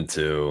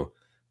 7-2.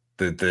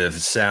 The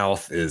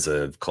South is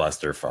a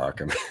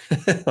clusterfuck. I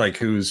mean, like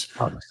who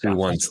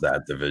wants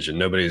that division?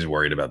 Nobody's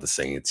worried about the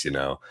Saints,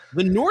 The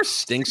North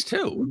stinks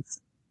too.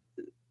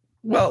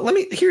 Well,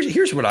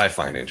 here's what I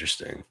find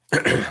interesting.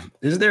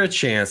 Is there a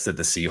chance that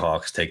the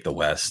Seahawks take the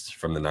West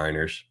from the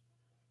Niners?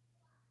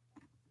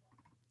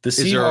 The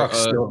Seahawks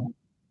still.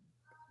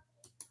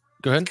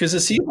 Go ahead. Because the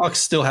Seahawks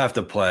still have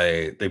to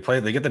play. They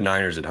get the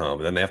Niners at home,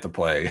 but then they have to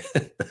play.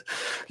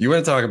 You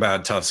want to talk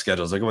about tough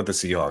schedules? Look at what the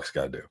Seahawks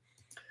got to do.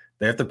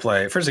 They have to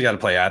play. First, they got to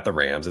play at the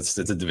Rams. It's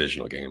a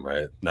divisional game,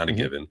 right? Not a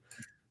given.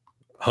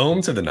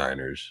 Home to the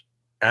Niners,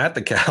 at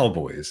the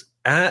Cowboys,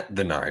 at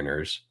the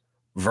Niners,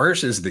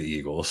 versus the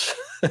Eagles.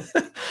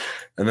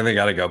 And then they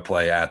got to go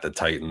play at the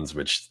Titans,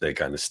 which they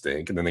kind of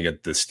stink. And then they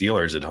get the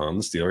Steelers at home.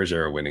 The Steelers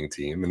are a winning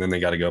team. And then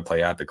they got to go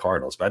play at the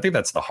Cardinals. But I think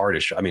that's the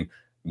hardest. I mean,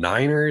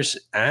 Niners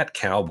at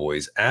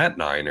Cowboys at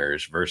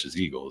Niners versus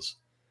Eagles.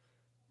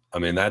 I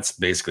mean, that's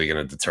basically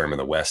going to determine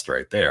the West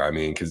right there. I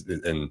mean,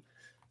 and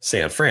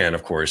San Fran,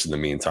 of course, in the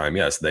meantime,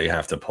 yes, they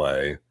have to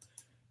play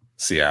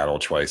Seattle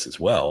twice as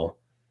well.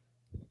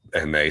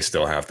 And they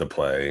still have to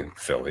play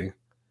Philly.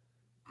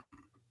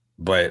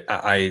 But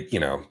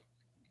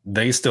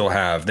they get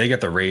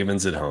the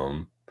Ravens at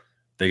home.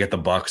 They get the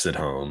Bucks at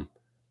home.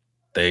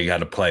 They got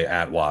to play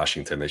at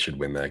Washington. They should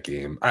win that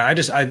game. I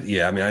just think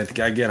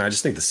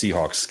the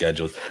Seahawks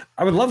schedule.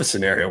 I would love a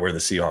scenario where the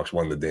Seahawks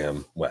won the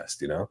damn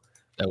West. That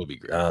would be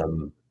great. I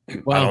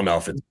don't know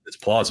if it's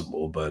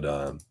plausible, but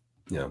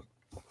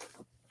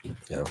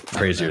Yeah,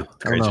 crazy. I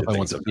don't know if I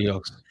want the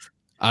Seahawks.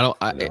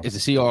 If the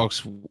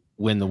Seahawks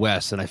win the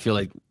West, and I feel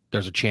like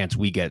there's a chance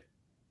we get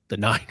the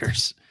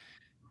Niners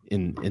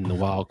in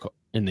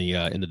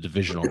the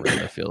divisional round.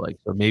 I feel like,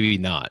 or maybe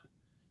not.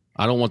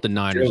 I don't want the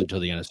Niners until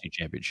the NFC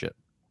Championship.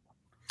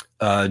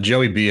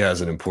 Joey B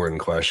has an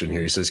important question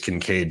here. He says,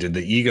 Kincaid, did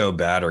the Ego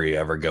battery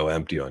ever go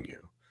empty on you?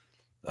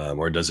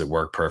 Or does it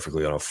work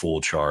perfectly on a full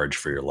charge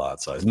for your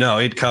lot size? No,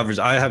 it covers.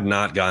 I have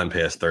not gone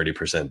past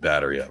 30%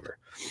 battery ever.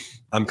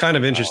 I'm kind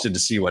of interested to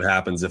see what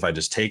happens if I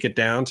just take it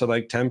down to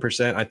like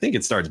 10%. I think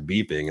it starts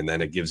beeping and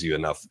then it gives you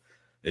enough.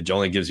 It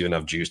only gives you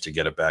enough juice to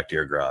get it back to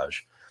your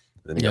garage.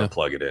 Then you gotta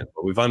plug it in.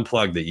 But we've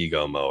unplugged the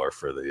Ego mower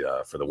for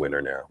the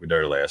winter now. We did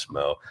our last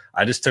mow.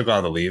 I just took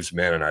all the leaves,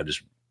 man, and I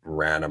just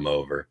ran them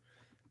over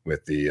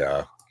with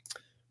the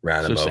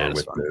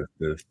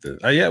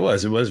it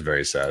was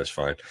very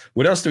satisfying.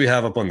 What else do we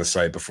have up on the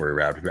site before we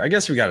wrap it? I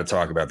guess we got to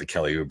talk about the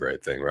Kelly Oubre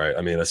thing, right?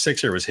 I mean, a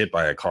Sixer was hit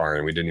by a car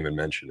and we didn't even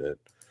mention it.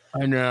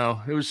 I know.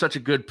 It was such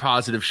a good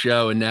positive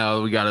show, and now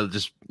we got to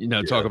just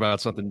talk about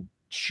something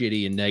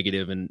shitty and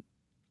negative, and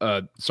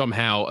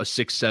somehow a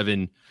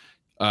 6'7"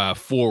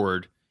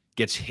 forward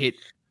gets hit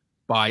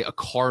by a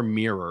car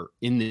mirror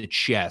in the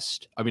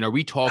chest. I mean, are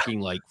we talking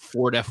like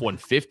Ford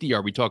F-150?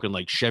 Are we talking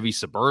like Chevy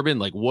Suburban?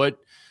 Like what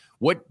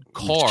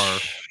car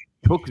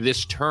took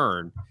this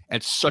turn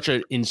at such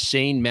an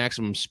insane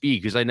maximum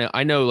speed? Because I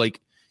know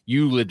like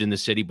you lived in the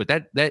city, but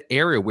that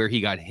area where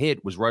he got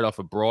hit was right off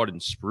of Broad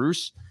and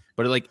Spruce,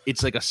 but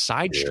it's like a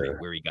side street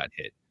where he got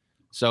hit.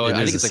 So I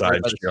think it's like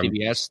right by the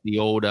CBS, the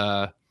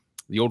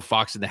old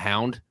Fox and the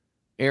Hound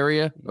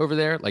area over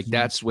there. Like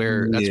that's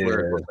where it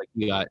looked like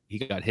he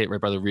got hit right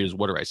by the Rita's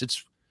water ice.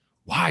 It's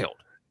wild.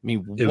 I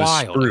mean,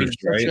 wild. Spruce,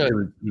 right?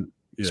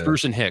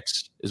 Spruce and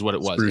Hicks is what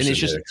it was. Spruce and it's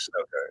just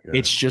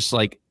it's just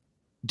like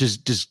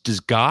does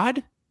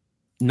God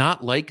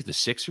not like the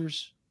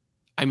Sixers?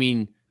 I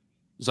mean,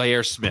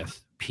 Zaire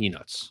Smith,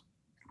 peanuts.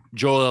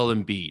 Joel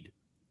Embiid,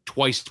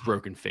 twice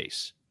broken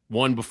face.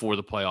 One before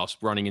the playoffs,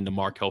 running into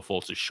Markelle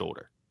Fultz's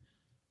shoulder.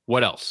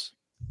 What else?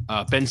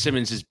 Ben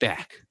Simmons is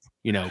back,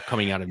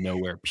 coming out of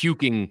nowhere,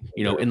 puking,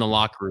 in the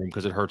locker room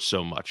because it hurts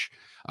so much.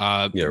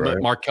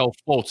 Markelle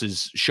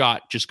Fultz's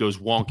shot just goes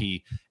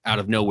wonky out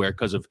of nowhere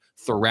because of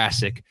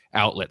thoracic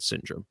outlet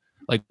syndrome.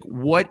 Like,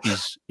 what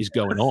is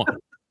going on?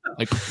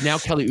 Like, now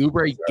Kelly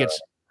Oubre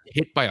gets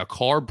hit by a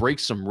car,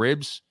 breaks some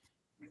ribs.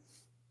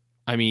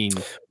 I mean,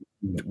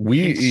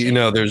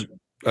 there's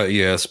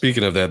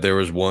speaking of that, there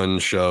was one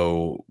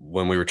show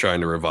when we were trying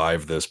to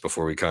revive this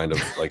before we kind of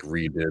like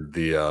redid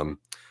the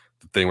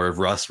thing where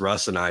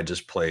Russ and I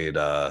just played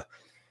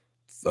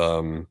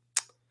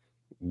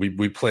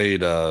we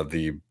played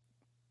the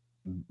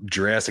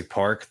Jurassic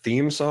Park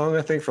theme song,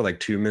 I think, for like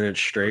 2 minutes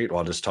straight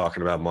while just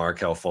talking about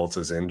Markelle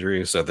Fultz's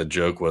injury. So the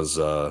joke was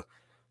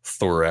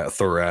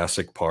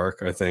Thoracic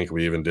Park. I think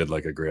we even did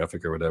like a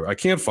graphic or whatever. I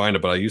can't find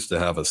it, but I used to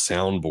have a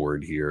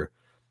soundboard here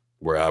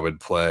where I would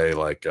play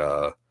like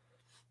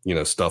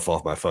stuff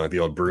off my phone, like the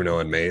old Bruno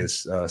and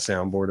Mays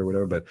soundboard or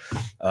whatever. But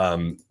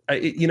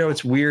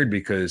it's weird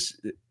because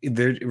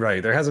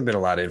there hasn't been a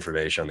lot of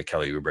information on the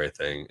Kelly Oubre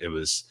thing. It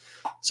was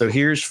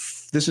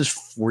this is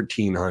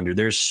 1400.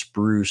 There's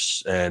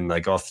Spruce, and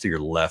like off to your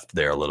left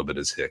there a little bit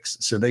is Hicks.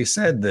 So they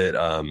said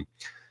that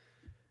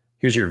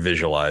here's your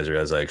visualizer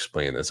as I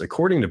explain this.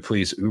 According to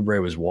police,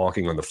 Oubre was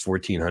walking on the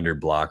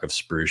 1400 block of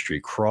Spruce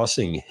Street,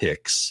 crossing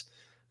Hicks,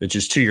 which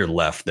is to your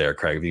left there,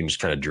 Craig. If you can just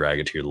kind of drag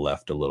it to your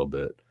left a little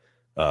bit.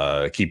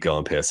 Keep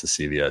going past the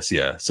CVS.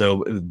 Yeah.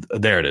 So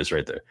there it is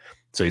right there.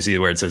 So you see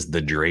where it says the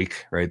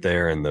Drake right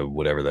there and the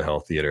whatever the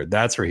hell theater.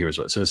 That's where he was.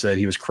 So it said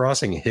he was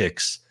crossing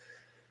Hicks,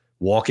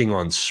 walking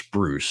on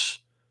Spruce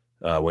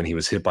when he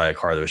was hit by a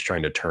car that was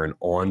trying to turn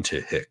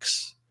onto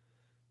Hicks.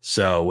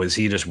 So was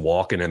he just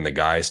walking and the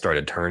guy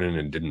started turning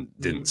and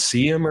didn't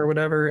see him or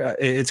whatever?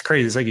 It's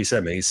crazy. It's like you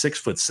said, man, he's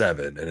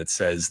 6'7", and it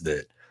says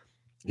that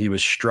he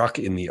was struck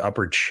in the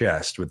upper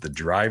chest with the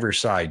driver's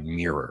side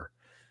mirror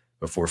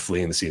before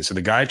fleeing the scene. So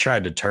the guy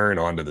tried to turn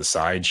onto the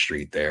side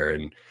street there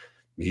and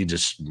he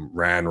just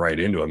ran right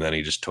into him. Then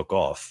he just took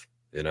off,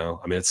 I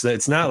mean,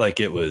 it's not like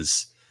it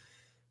was,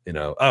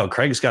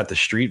 Craig's got the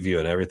street view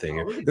and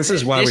everything. This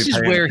is why this is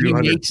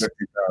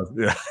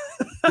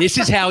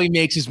how he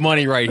makes his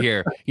money right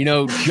here.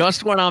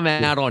 Just when I'm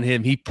out on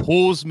him, he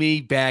pulls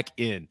me back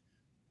in.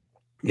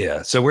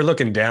 Yeah. So we're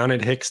looking down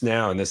at Hicks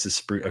now, and this is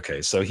Spruce.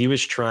 Okay. So he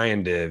was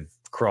trying to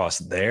cross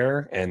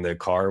there and the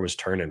car was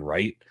turning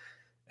right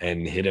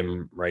and hit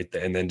him right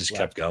there and then just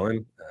kept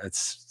going.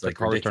 It's like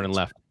car was turning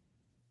left.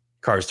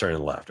 Car's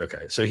turning left.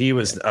 Okay. So he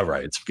was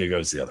right. It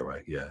goes the other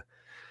way. Yeah.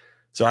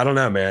 So I don't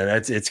know, man.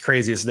 It's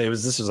crazy. This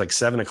was like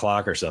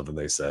 7:00 or something,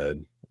 they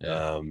said.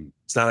 Yeah.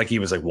 It's not like he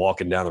was like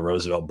walking down the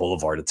Roosevelt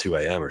Boulevard at 2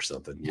 a.m. or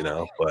something,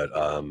 but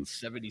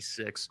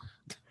 76.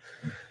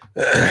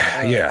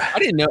 Yeah. I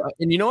didn't know.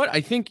 And you know what?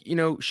 I think,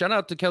 shout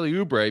out to Kelly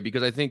Oubre,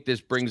 because I think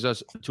this brings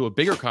us to a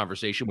bigger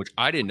conversation, which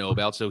I didn't know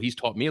about. So he's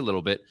taught me a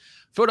little bit.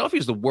 Philadelphia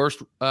is the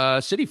worst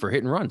city for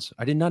hit and runs.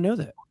 I did not know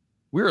that.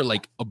 We were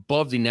like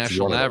above the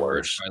national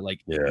average by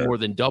like more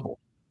than double.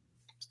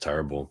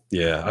 terrible.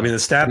 Yeah. I mean, the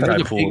stat that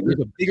I pulled. There's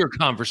a bigger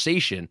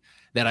conversation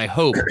that I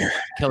hope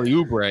Kelly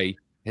Oubre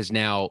has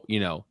now,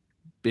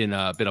 been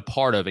a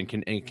part of and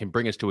can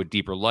bring us to a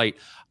deeper light.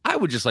 I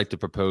would just like to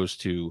propose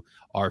to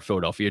our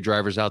Philadelphia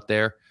drivers out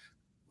there,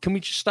 can we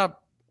just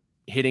stop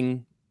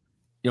hitting,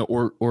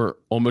 or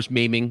almost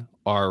maiming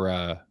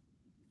our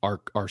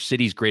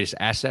city's greatest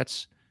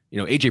assets?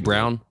 AJ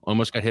Brown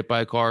almost got hit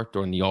by a car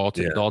during the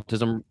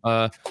autism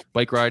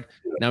bike ride.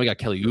 Now we got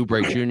Kelly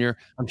Oubre Jr.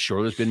 I'm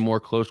sure there's been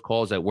more close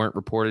calls that weren't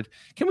reported.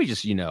 Can we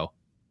just,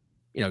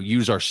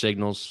 use our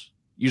signals,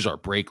 use our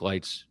brake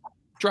lights,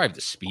 drive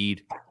the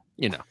speed?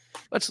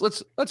 Let's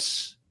look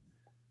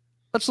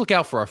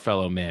out for our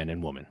fellow man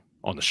and woman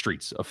on the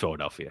streets of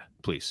Philadelphia,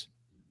 please.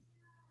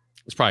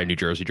 It's probably a New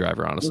Jersey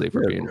driver, honestly,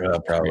 for being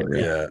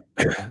probably. Yeah.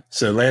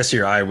 So last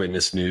year,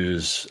 Eyewitness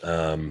News.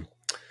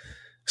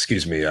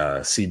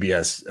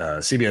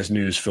 CBS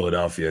News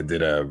Philadelphia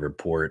did a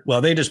report.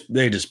 Well, they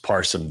just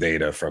parsed some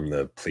data from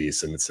the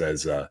police, and it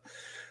says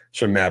it's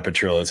from Matt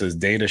Petrillo. It says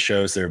data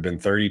shows there have been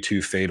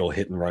 32 fatal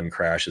hit and run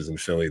crashes in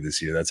Philly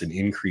this year. That's an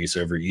increase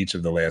over each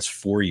of the last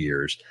 4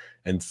 years,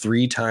 and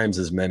 3 times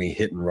as many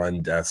hit and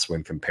run deaths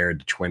when compared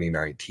to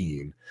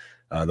 2019.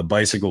 The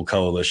Bicycle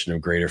Coalition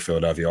of Greater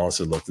Philadelphia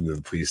also looked into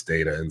the police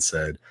data and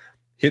said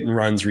hit and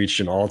runs reached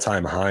an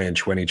all-time high in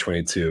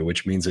 2022,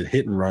 which means that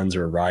hit and runs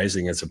are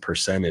rising as a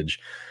percentage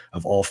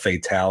of all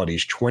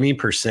fatalities,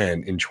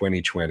 20% in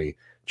 2020,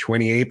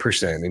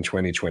 28% in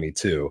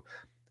 2022.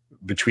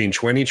 Between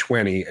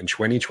 2020 and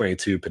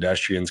 2022,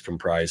 pedestrians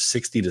comprised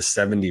 60 to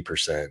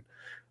 70%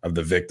 of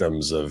the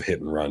victims of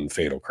hit and run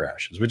fatal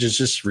crashes, which is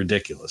just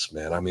ridiculous,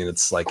 man. I mean,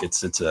 it's like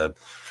it's a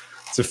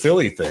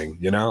Philly thing,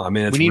 I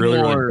mean, it's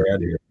really bad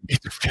here.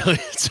 It's a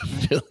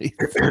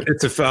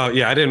Philly.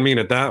 Yeah, I didn't mean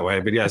it that way,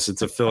 but yes,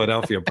 it's a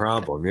Philadelphia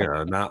problem.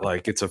 Yeah, not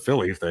like it's a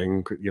Philly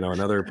thing.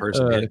 Another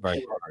person hit by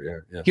a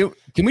car. Yeah.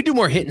 Can we do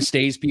more hit and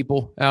stays,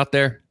 people out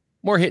there?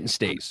 More hit and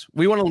stays.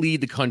 We want to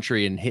lead the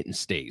country in hit and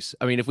stays.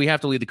 I mean, if we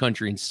have to lead the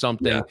country in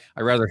something,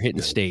 I'd rather hit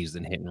and stays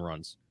than hit and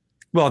runs.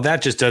 Well,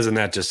 that just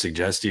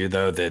suggest to you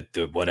though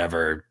that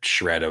whatever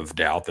shred of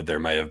doubt that there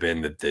might have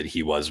been that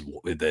he was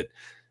that.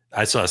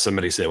 I saw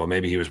somebody say, well,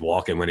 maybe he was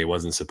walking when he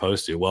wasn't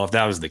supposed to. Well, if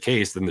that was the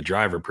case, then the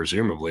driver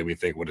presumably we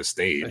think would have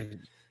stayed.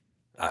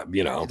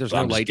 There's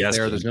no light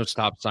there. There's no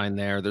stop sign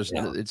there.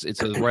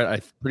 It's a right.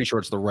 I'm pretty sure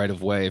it's the right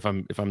of way. If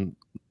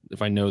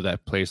I know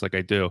that place like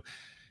I do,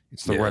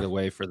 it's the right of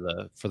way for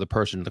the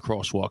person in the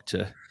crosswalk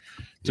to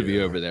be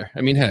over there.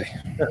 I mean, hey,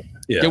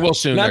 get well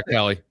soon, there,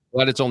 Kelly.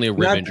 Glad it's only a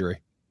rib injury.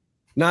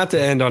 Not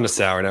to end on a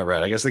sour note,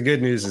 right? I guess the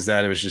good news is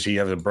that it was just he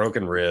has a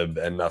broken rib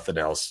and nothing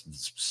else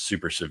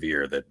super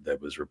severe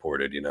that was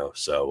reported,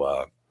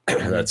 So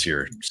that's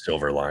your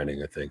silver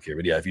lining, I think. Here.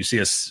 But yeah, if you see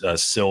a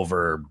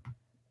silver,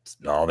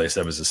 all they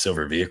said was a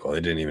silver vehicle.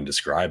 They didn't even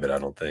describe it, I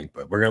don't think.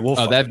 But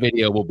that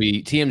video will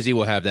be TMZ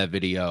will have that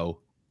video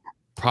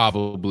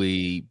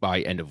probably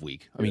by end of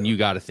week. I mean, you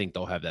got to think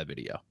they'll have that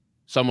video.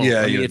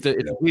 If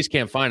the police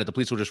can't find it, the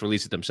police will just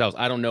release it themselves.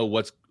 I don't know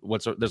what's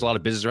there's a lot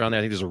of business around there.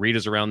 I think there's a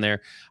Rita's around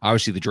there.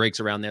 Obviously, the Drake's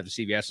around there. The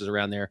CVS is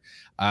around there.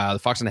 The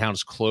Fox and the Hound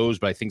is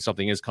closed, but I think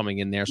something is coming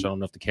in there. So I don't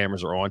know if the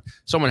cameras are on.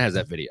 Someone has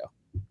that video.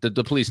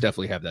 The police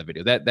definitely have that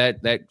video.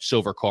 That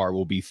silver car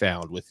will be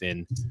found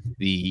within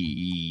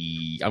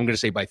I'm going to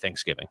say by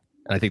Thanksgiving,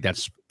 and I think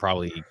that's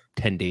probably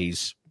 10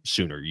 days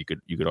sooner. You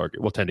could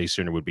argue. Well, 10 days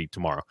sooner would be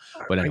tomorrow.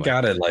 But anyway, I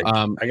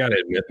gotta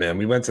admit, man,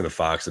 we went to the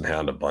Fox and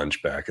Hound a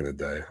bunch back in the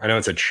day. I know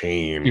it's a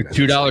chain.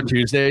 $2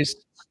 Tuesdays.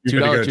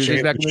 $2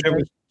 Tuesdays back in the day.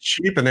 Was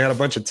cheap, and they had a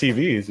bunch of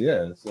TVs.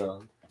 Yeah.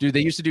 So. Dude, they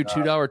used to do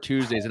 $2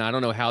 Tuesdays, and I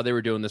don't know how they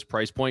were doing this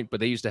price point,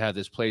 but they used to have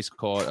this place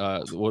called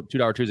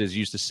 $2 Tuesdays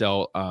used to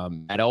sell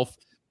Mad Elf,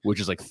 which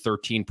is like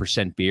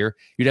 13% beer.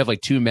 You'd have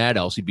like 2 Mad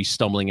Elves. You'd be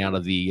stumbling out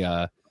of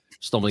the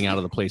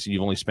place, and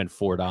you've only spent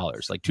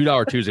 $4. Like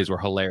 $2 Tuesdays were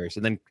hilarious,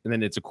 and then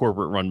it's a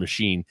corporate run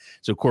machine,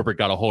 so corporate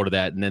got a hold of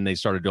that, and then they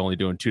started only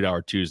doing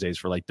 $2 Tuesdays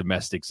for like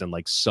domestics and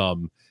like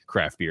some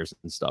craft beers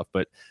and stuff.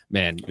 But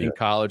man, in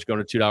college,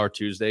 going to $2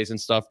 Tuesdays and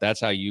stuff,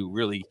 that's how you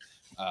really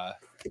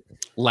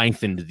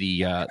lengthened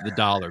the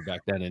dollar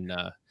back then. And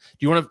do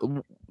you want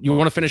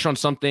to finish on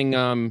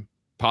something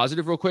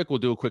positive real quick? We'll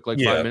do a quick 5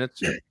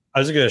 minutes. I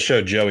was going to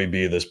show Joey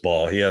B this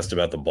ball. He asked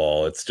about the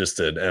ball. It's just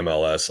an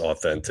MLS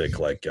authentic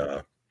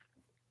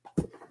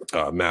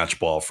match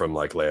ball from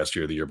like last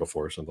year, the year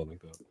before, something like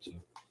that. So.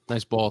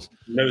 Nice balls.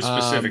 No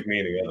specific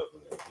meaning other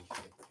than that.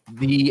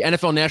 The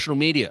NFL national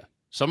media,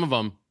 some of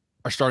them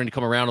are starting to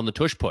come around on the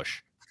tush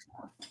push.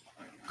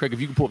 Craig, if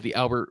you can pull up the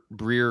Albert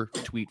Breer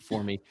tweet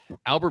for me.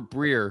 Albert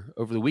Breer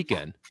over the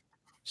weekend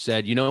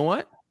said, you know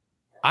what?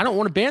 I don't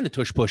want to ban the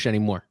tush push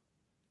anymore.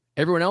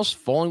 Everyone else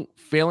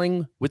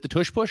failing with the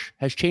tush push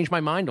has changed my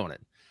mind on it.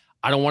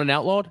 I don't want it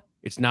outlawed.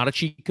 It's not a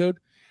cheat code.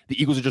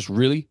 The Eagles are just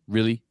really,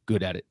 really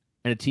good at it.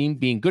 And a team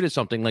being good at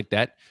something like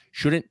that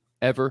shouldn't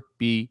ever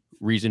be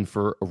reason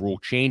for a rule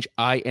change.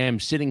 I am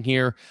sitting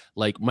here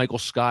like Michael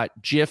Scott,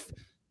 Jiff,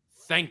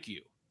 thank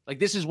you. Like,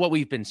 this is what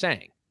we've been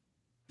saying.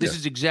 This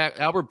is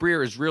Albert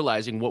Breer is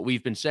realizing what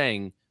we've been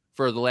saying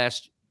for the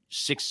last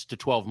 6 to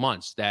 12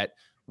 months, that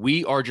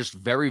We are just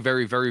very,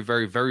 very, very,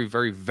 very, very,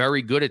 very,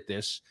 very good at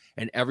this.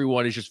 And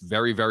everyone is just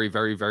very, very,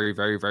 very, very,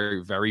 very,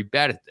 very, very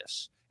bad at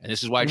this. And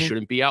this is why it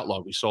shouldn't be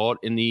outlawed. We saw it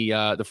in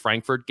the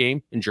Frankfurt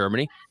game in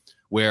Germany,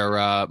 where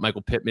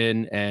Michael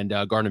Pittman and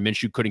Gardner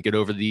Minshew couldn't get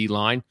over the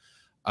line.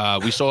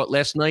 We saw it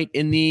last night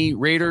in the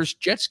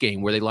Raiders-Jets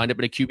game, where they lined up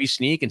in a QB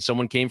sneak and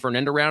someone came for an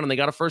end around and they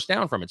got a first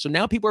down from it. So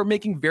now people are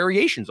making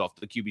variations off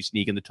the QB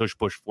sneak and the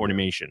tush-push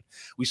formation.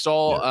 We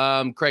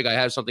saw, Craig, I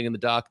have something in the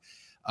doc.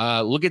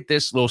 Look at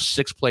this little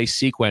 6-play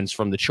sequence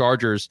from the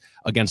Chargers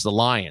against the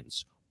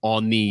Lions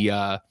on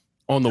the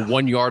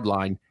 1 yard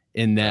line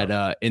in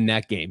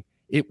that game.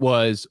 It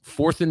was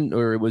third and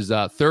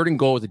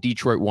goal with the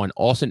Detroit 1.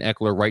 Austin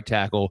Eckler, right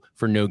tackle,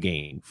 for no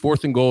gain.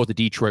 4th and goal with the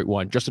Detroit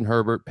 1. Justin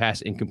Herbert,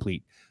 pass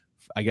incomplete.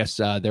 I guess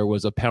there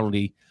was a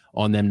penalty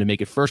on them to make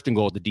it 1st and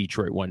goal with the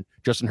Detroit 1.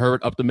 Justin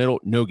Herbert up the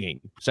middle, no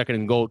gain. 2nd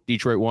and goal,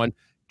 Detroit 1.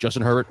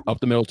 Justin Herbert up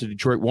the middle to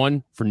Detroit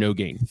 1 for no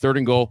gain. 3rd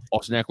and goal,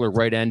 Austin Eckler,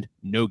 right end,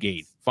 no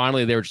gain.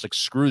 Finally, they were just like,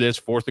 screw this,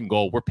 4th and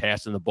goal. We're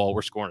passing the ball.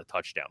 We're scoring a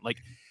touchdown.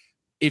 Like,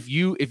 if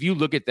you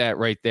look at that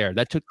right there,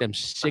 that took them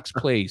 6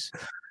 plays.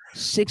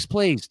 6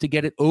 plays to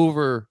get it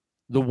over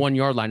the 1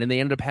 yard line, and they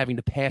ended up having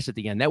to pass at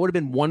the end. That would have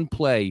been one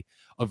play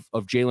of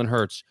Jalen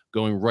Hurts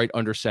going right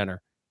under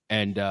center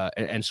and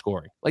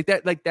scoring like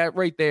that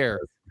right there.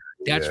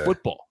 That's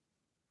football.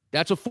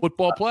 That's a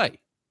football play.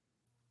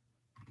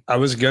 I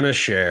was gonna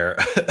share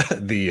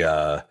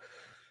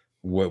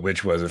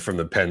which was it from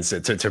the Penn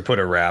State to put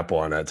a wrap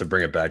on it, to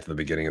bring it back to the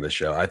beginning of the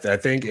show. I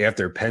think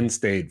after Penn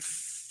State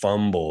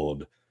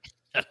fumbled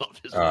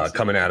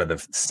coming out of the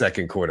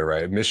second quarter,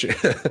 right?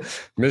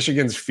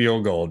 Michigan's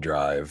field goal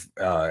drive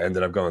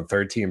ended up going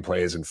 13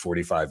 plays and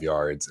 45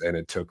 yards, and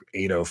it took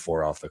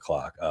 8:04 off the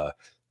clock.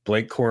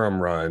 Blake Corum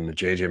run,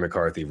 JJ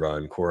McCarthy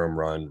run, Corum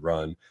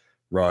run.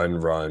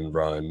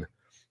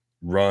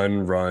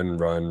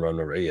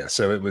 Yeah,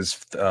 so it was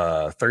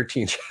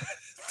 13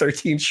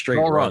 straight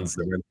runs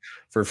that went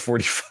for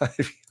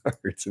 45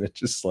 yards, and it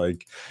just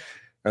like,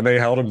 and they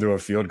held him to a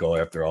field goal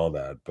after all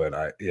that. But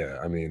I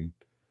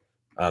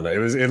don't know.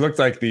 It looked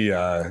like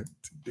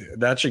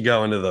that should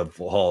go into the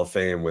Hall of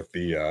Fame with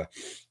the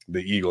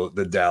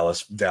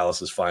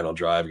Dallas's final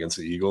drive against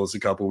the Eagles a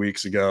couple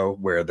weeks ago,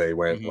 where they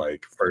went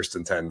like 1st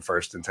and 10,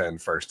 1st and 10,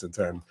 1st and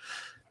 10,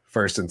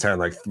 1st and 10,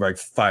 like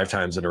 5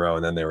 times in a row,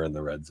 and then they were in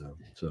the red zone.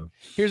 So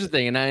here's the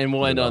thing, and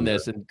we'll end on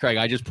this. And Craig,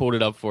 I just pulled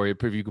it up for you.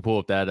 If you could pull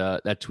up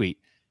that tweet.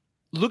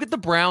 Look at the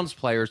Browns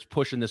players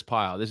pushing this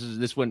pile.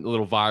 This went a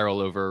little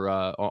viral over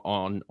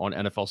on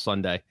NFL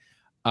Sunday.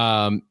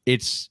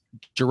 It's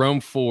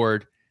Jerome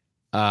Ford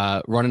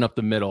running up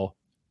the middle.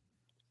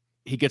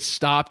 He gets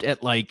stopped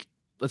at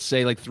let's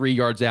say 3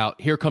 yards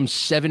out. Here comes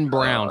 7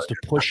 Browns to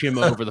push him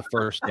over the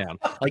first down.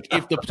 Like,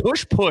 if the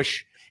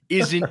push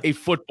isn't a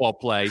football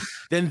play,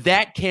 then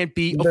that can't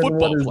be a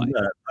football play.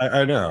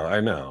 I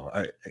know.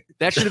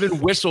 That should have been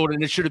whistled,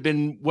 and it should have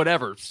been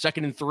whatever,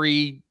 2nd and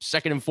 3,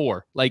 2nd and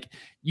 4. Like,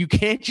 you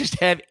can't just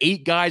have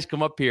 8 guys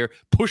come up here,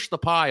 push the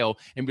pile,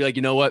 and be like,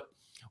 you know what?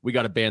 We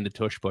got to ban the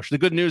tush push. The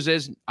good news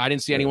is I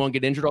didn't see anyone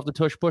get injured off the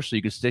tush push, so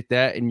you can stick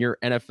that in your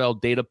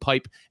NFL data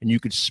pipe, and you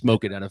could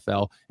smoke it,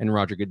 NFL and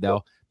Roger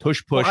Goodell.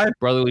 Tush push,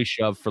 brotherly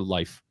shove for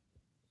life.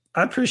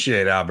 I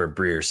appreciate Albert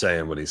Breer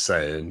saying what he's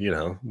saying. You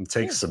know, it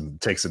takes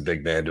a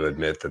big man to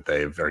admit that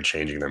they are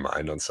changing their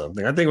mind on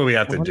something. I think what we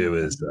have to do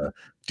is,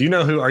 do you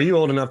know are you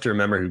old enough to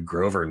remember who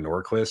Grover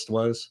Norquist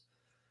was?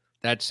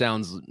 That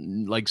sounds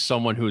like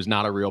someone who is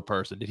not a real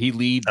person. Did he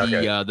lead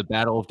the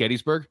Battle of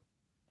Gettysburg?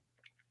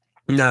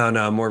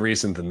 No, more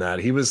recent than that.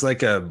 He was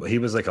like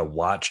a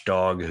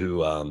watchdog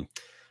who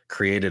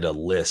created a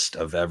list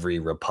of every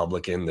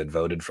Republican that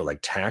voted for like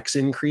tax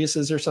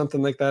increases or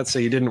something like that. So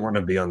you didn't want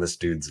to be on this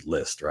dude's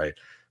list, right?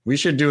 We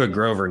should do a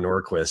Grover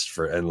Norquist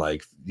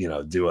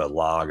and do a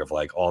log of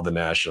like all the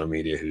national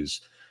media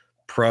who's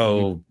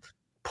pro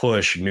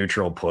push,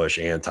 neutral push,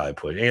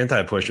 anti-push.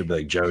 Anti-push would be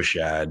like Joe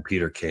Shad,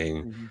 Peter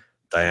King,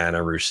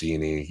 Diana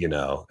Rossini,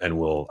 and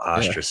we'll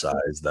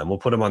ostracize them. We'll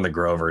put them on the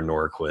Grover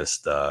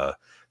Norquist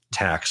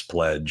tax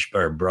pledge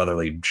or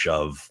brotherly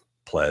shove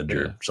pledge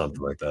or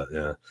something like that.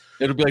 Yeah,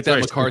 it'll be like that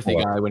McCarthy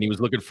guy when he was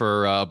looking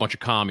for a bunch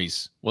of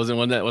commies.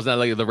 Wasn't that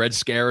like the Red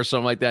Scare or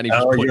something like that? And he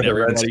was putting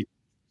everybody.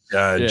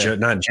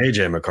 Not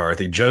JJ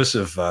McCarthy,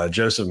 Joseph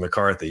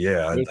McCarthy.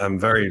 Yeah, I'm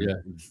very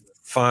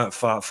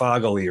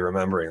foggily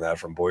remembering that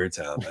from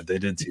Boyertown. They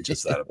did teach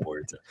us that at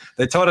Boyertown.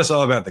 They taught us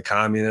all about the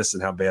communists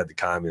and how bad the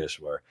communists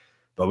were.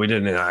 But we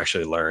didn't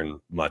actually learn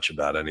much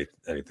about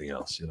anything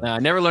else. I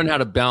never learned how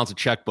to balance a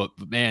checkbook,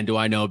 but man, do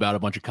I know about a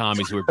bunch of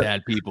commies who were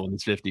bad people in the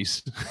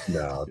 50s.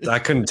 No, I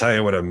couldn't tell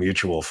you what a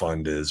mutual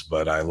fund is,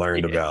 but I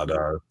learned about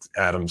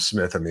Adam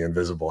Smith and the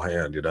invisible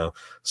hand,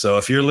 So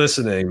if you're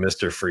listening,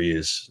 Mr.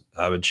 Freeze,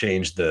 I would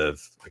change the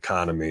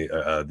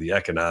the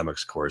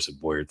economics course at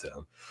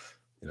Boyertown.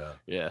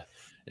 Yeah.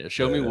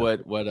 Show me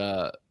what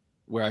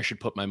where I should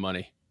put my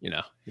money, in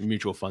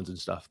mutual funds and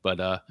stuff.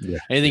 But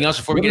anything else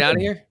before we get out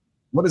of here?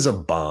 What is a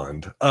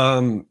bond?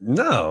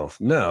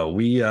 No.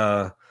 We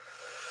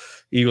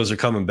Eagles are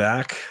coming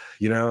back.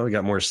 We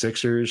got more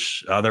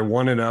Sixers. They're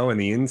 1-0 in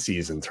the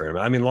in-season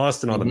tournament. I mean,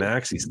 lost in all the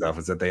Maxey stuff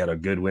is that they had a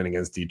good win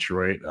against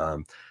Detroit.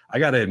 I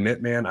got to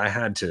admit, man, I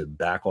had to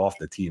back off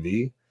the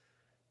TV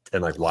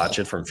and watch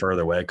it from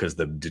further away because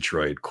the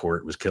Detroit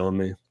court was killing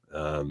me.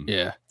 But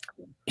yeah,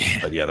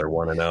 they're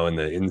 1-0 in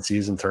the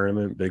in-season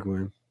tournament. Big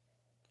win.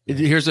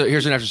 Here's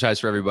an exercise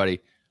for everybody.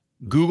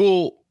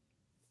 Google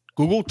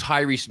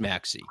Tyrese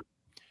Maxey,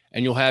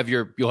 and you'll have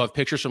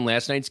pictures from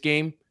last night's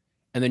game,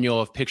 and then you'll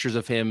have pictures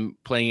of him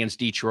playing against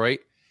Detroit.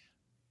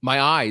 My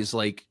eyes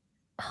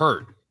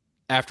hurt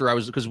after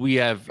because we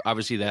have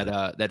obviously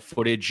that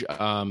footage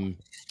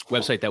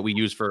website that we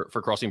use for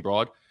Crossing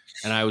Broad.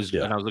 And I was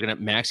looking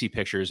at Maxey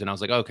pictures, and I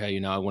was like,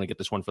 okay, I want to get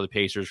this one for the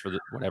Pacers for the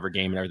whatever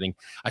game and everything.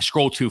 I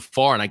scrolled too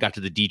far, and I got to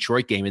the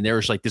Detroit game, and there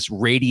was this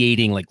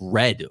radiating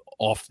red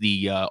off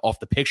the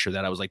picture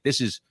that I was like,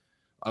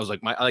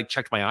 I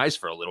checked my eyes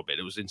for a little bit.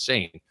 It was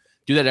insane.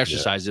 Do that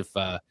exercise if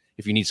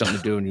you need something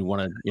to do and you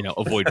want to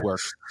avoid work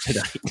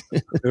tonight.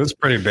 It was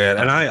pretty bad,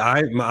 and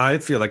I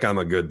feel like I'm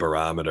a good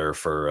barometer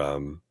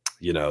for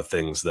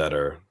things that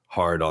are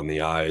hard on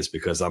the eyes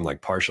because I'm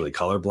partially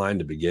colorblind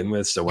to begin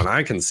with. So when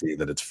I can see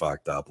that it's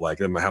fucked up,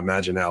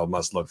 imagine how it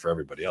must look for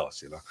everybody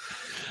else,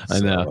 I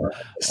know.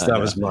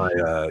 That was my,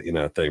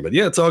 thing, but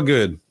yeah, it's all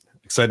good.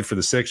 Excited for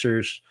the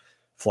Sixers.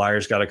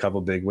 Flyers got a couple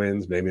big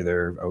wins. Maybe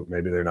they're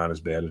not as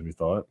bad as we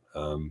thought.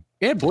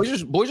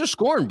 Boys are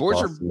scoring.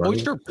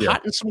 Boys are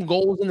potting some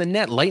goals in the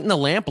net, lighting the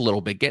lamp a little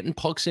bit, getting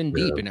pucks in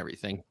deep and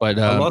everything. But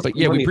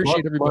yeah, we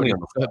appreciate everybody.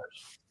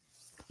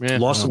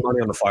 Lost some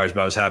money on the Flyers, but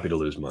I was happy to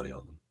lose money on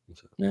them.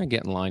 Yeah,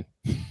 get in line.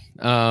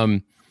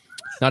 Not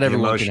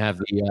everyone can have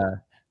the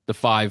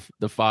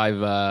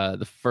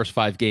first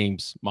 5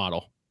 games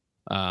model,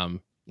 I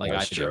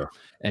do,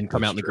 and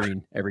come out in the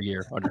green every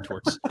year under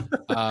torts.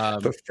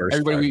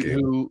 Everybody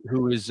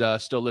who is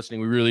still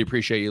listening, we really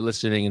appreciate you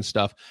listening and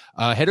stuff.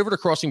 Head over to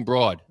Crossing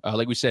Broad.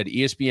 Like we said,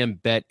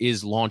 ESPN Bet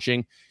is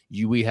launching.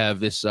 We have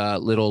this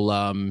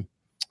little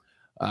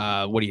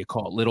what do you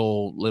call it?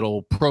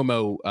 Little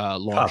promo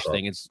launch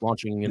thing. It's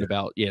launching in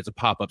it's a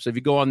pop-up. So if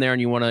you go on there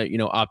and you want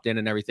to, opt in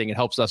and everything, it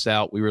helps us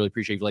out. We really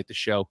appreciate if you like the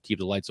show. Keep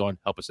the lights on,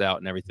 help us out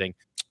and everything.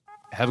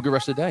 Have a good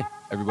rest of the day,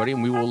 everybody,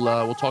 and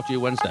we'll talk to you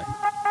Wednesday.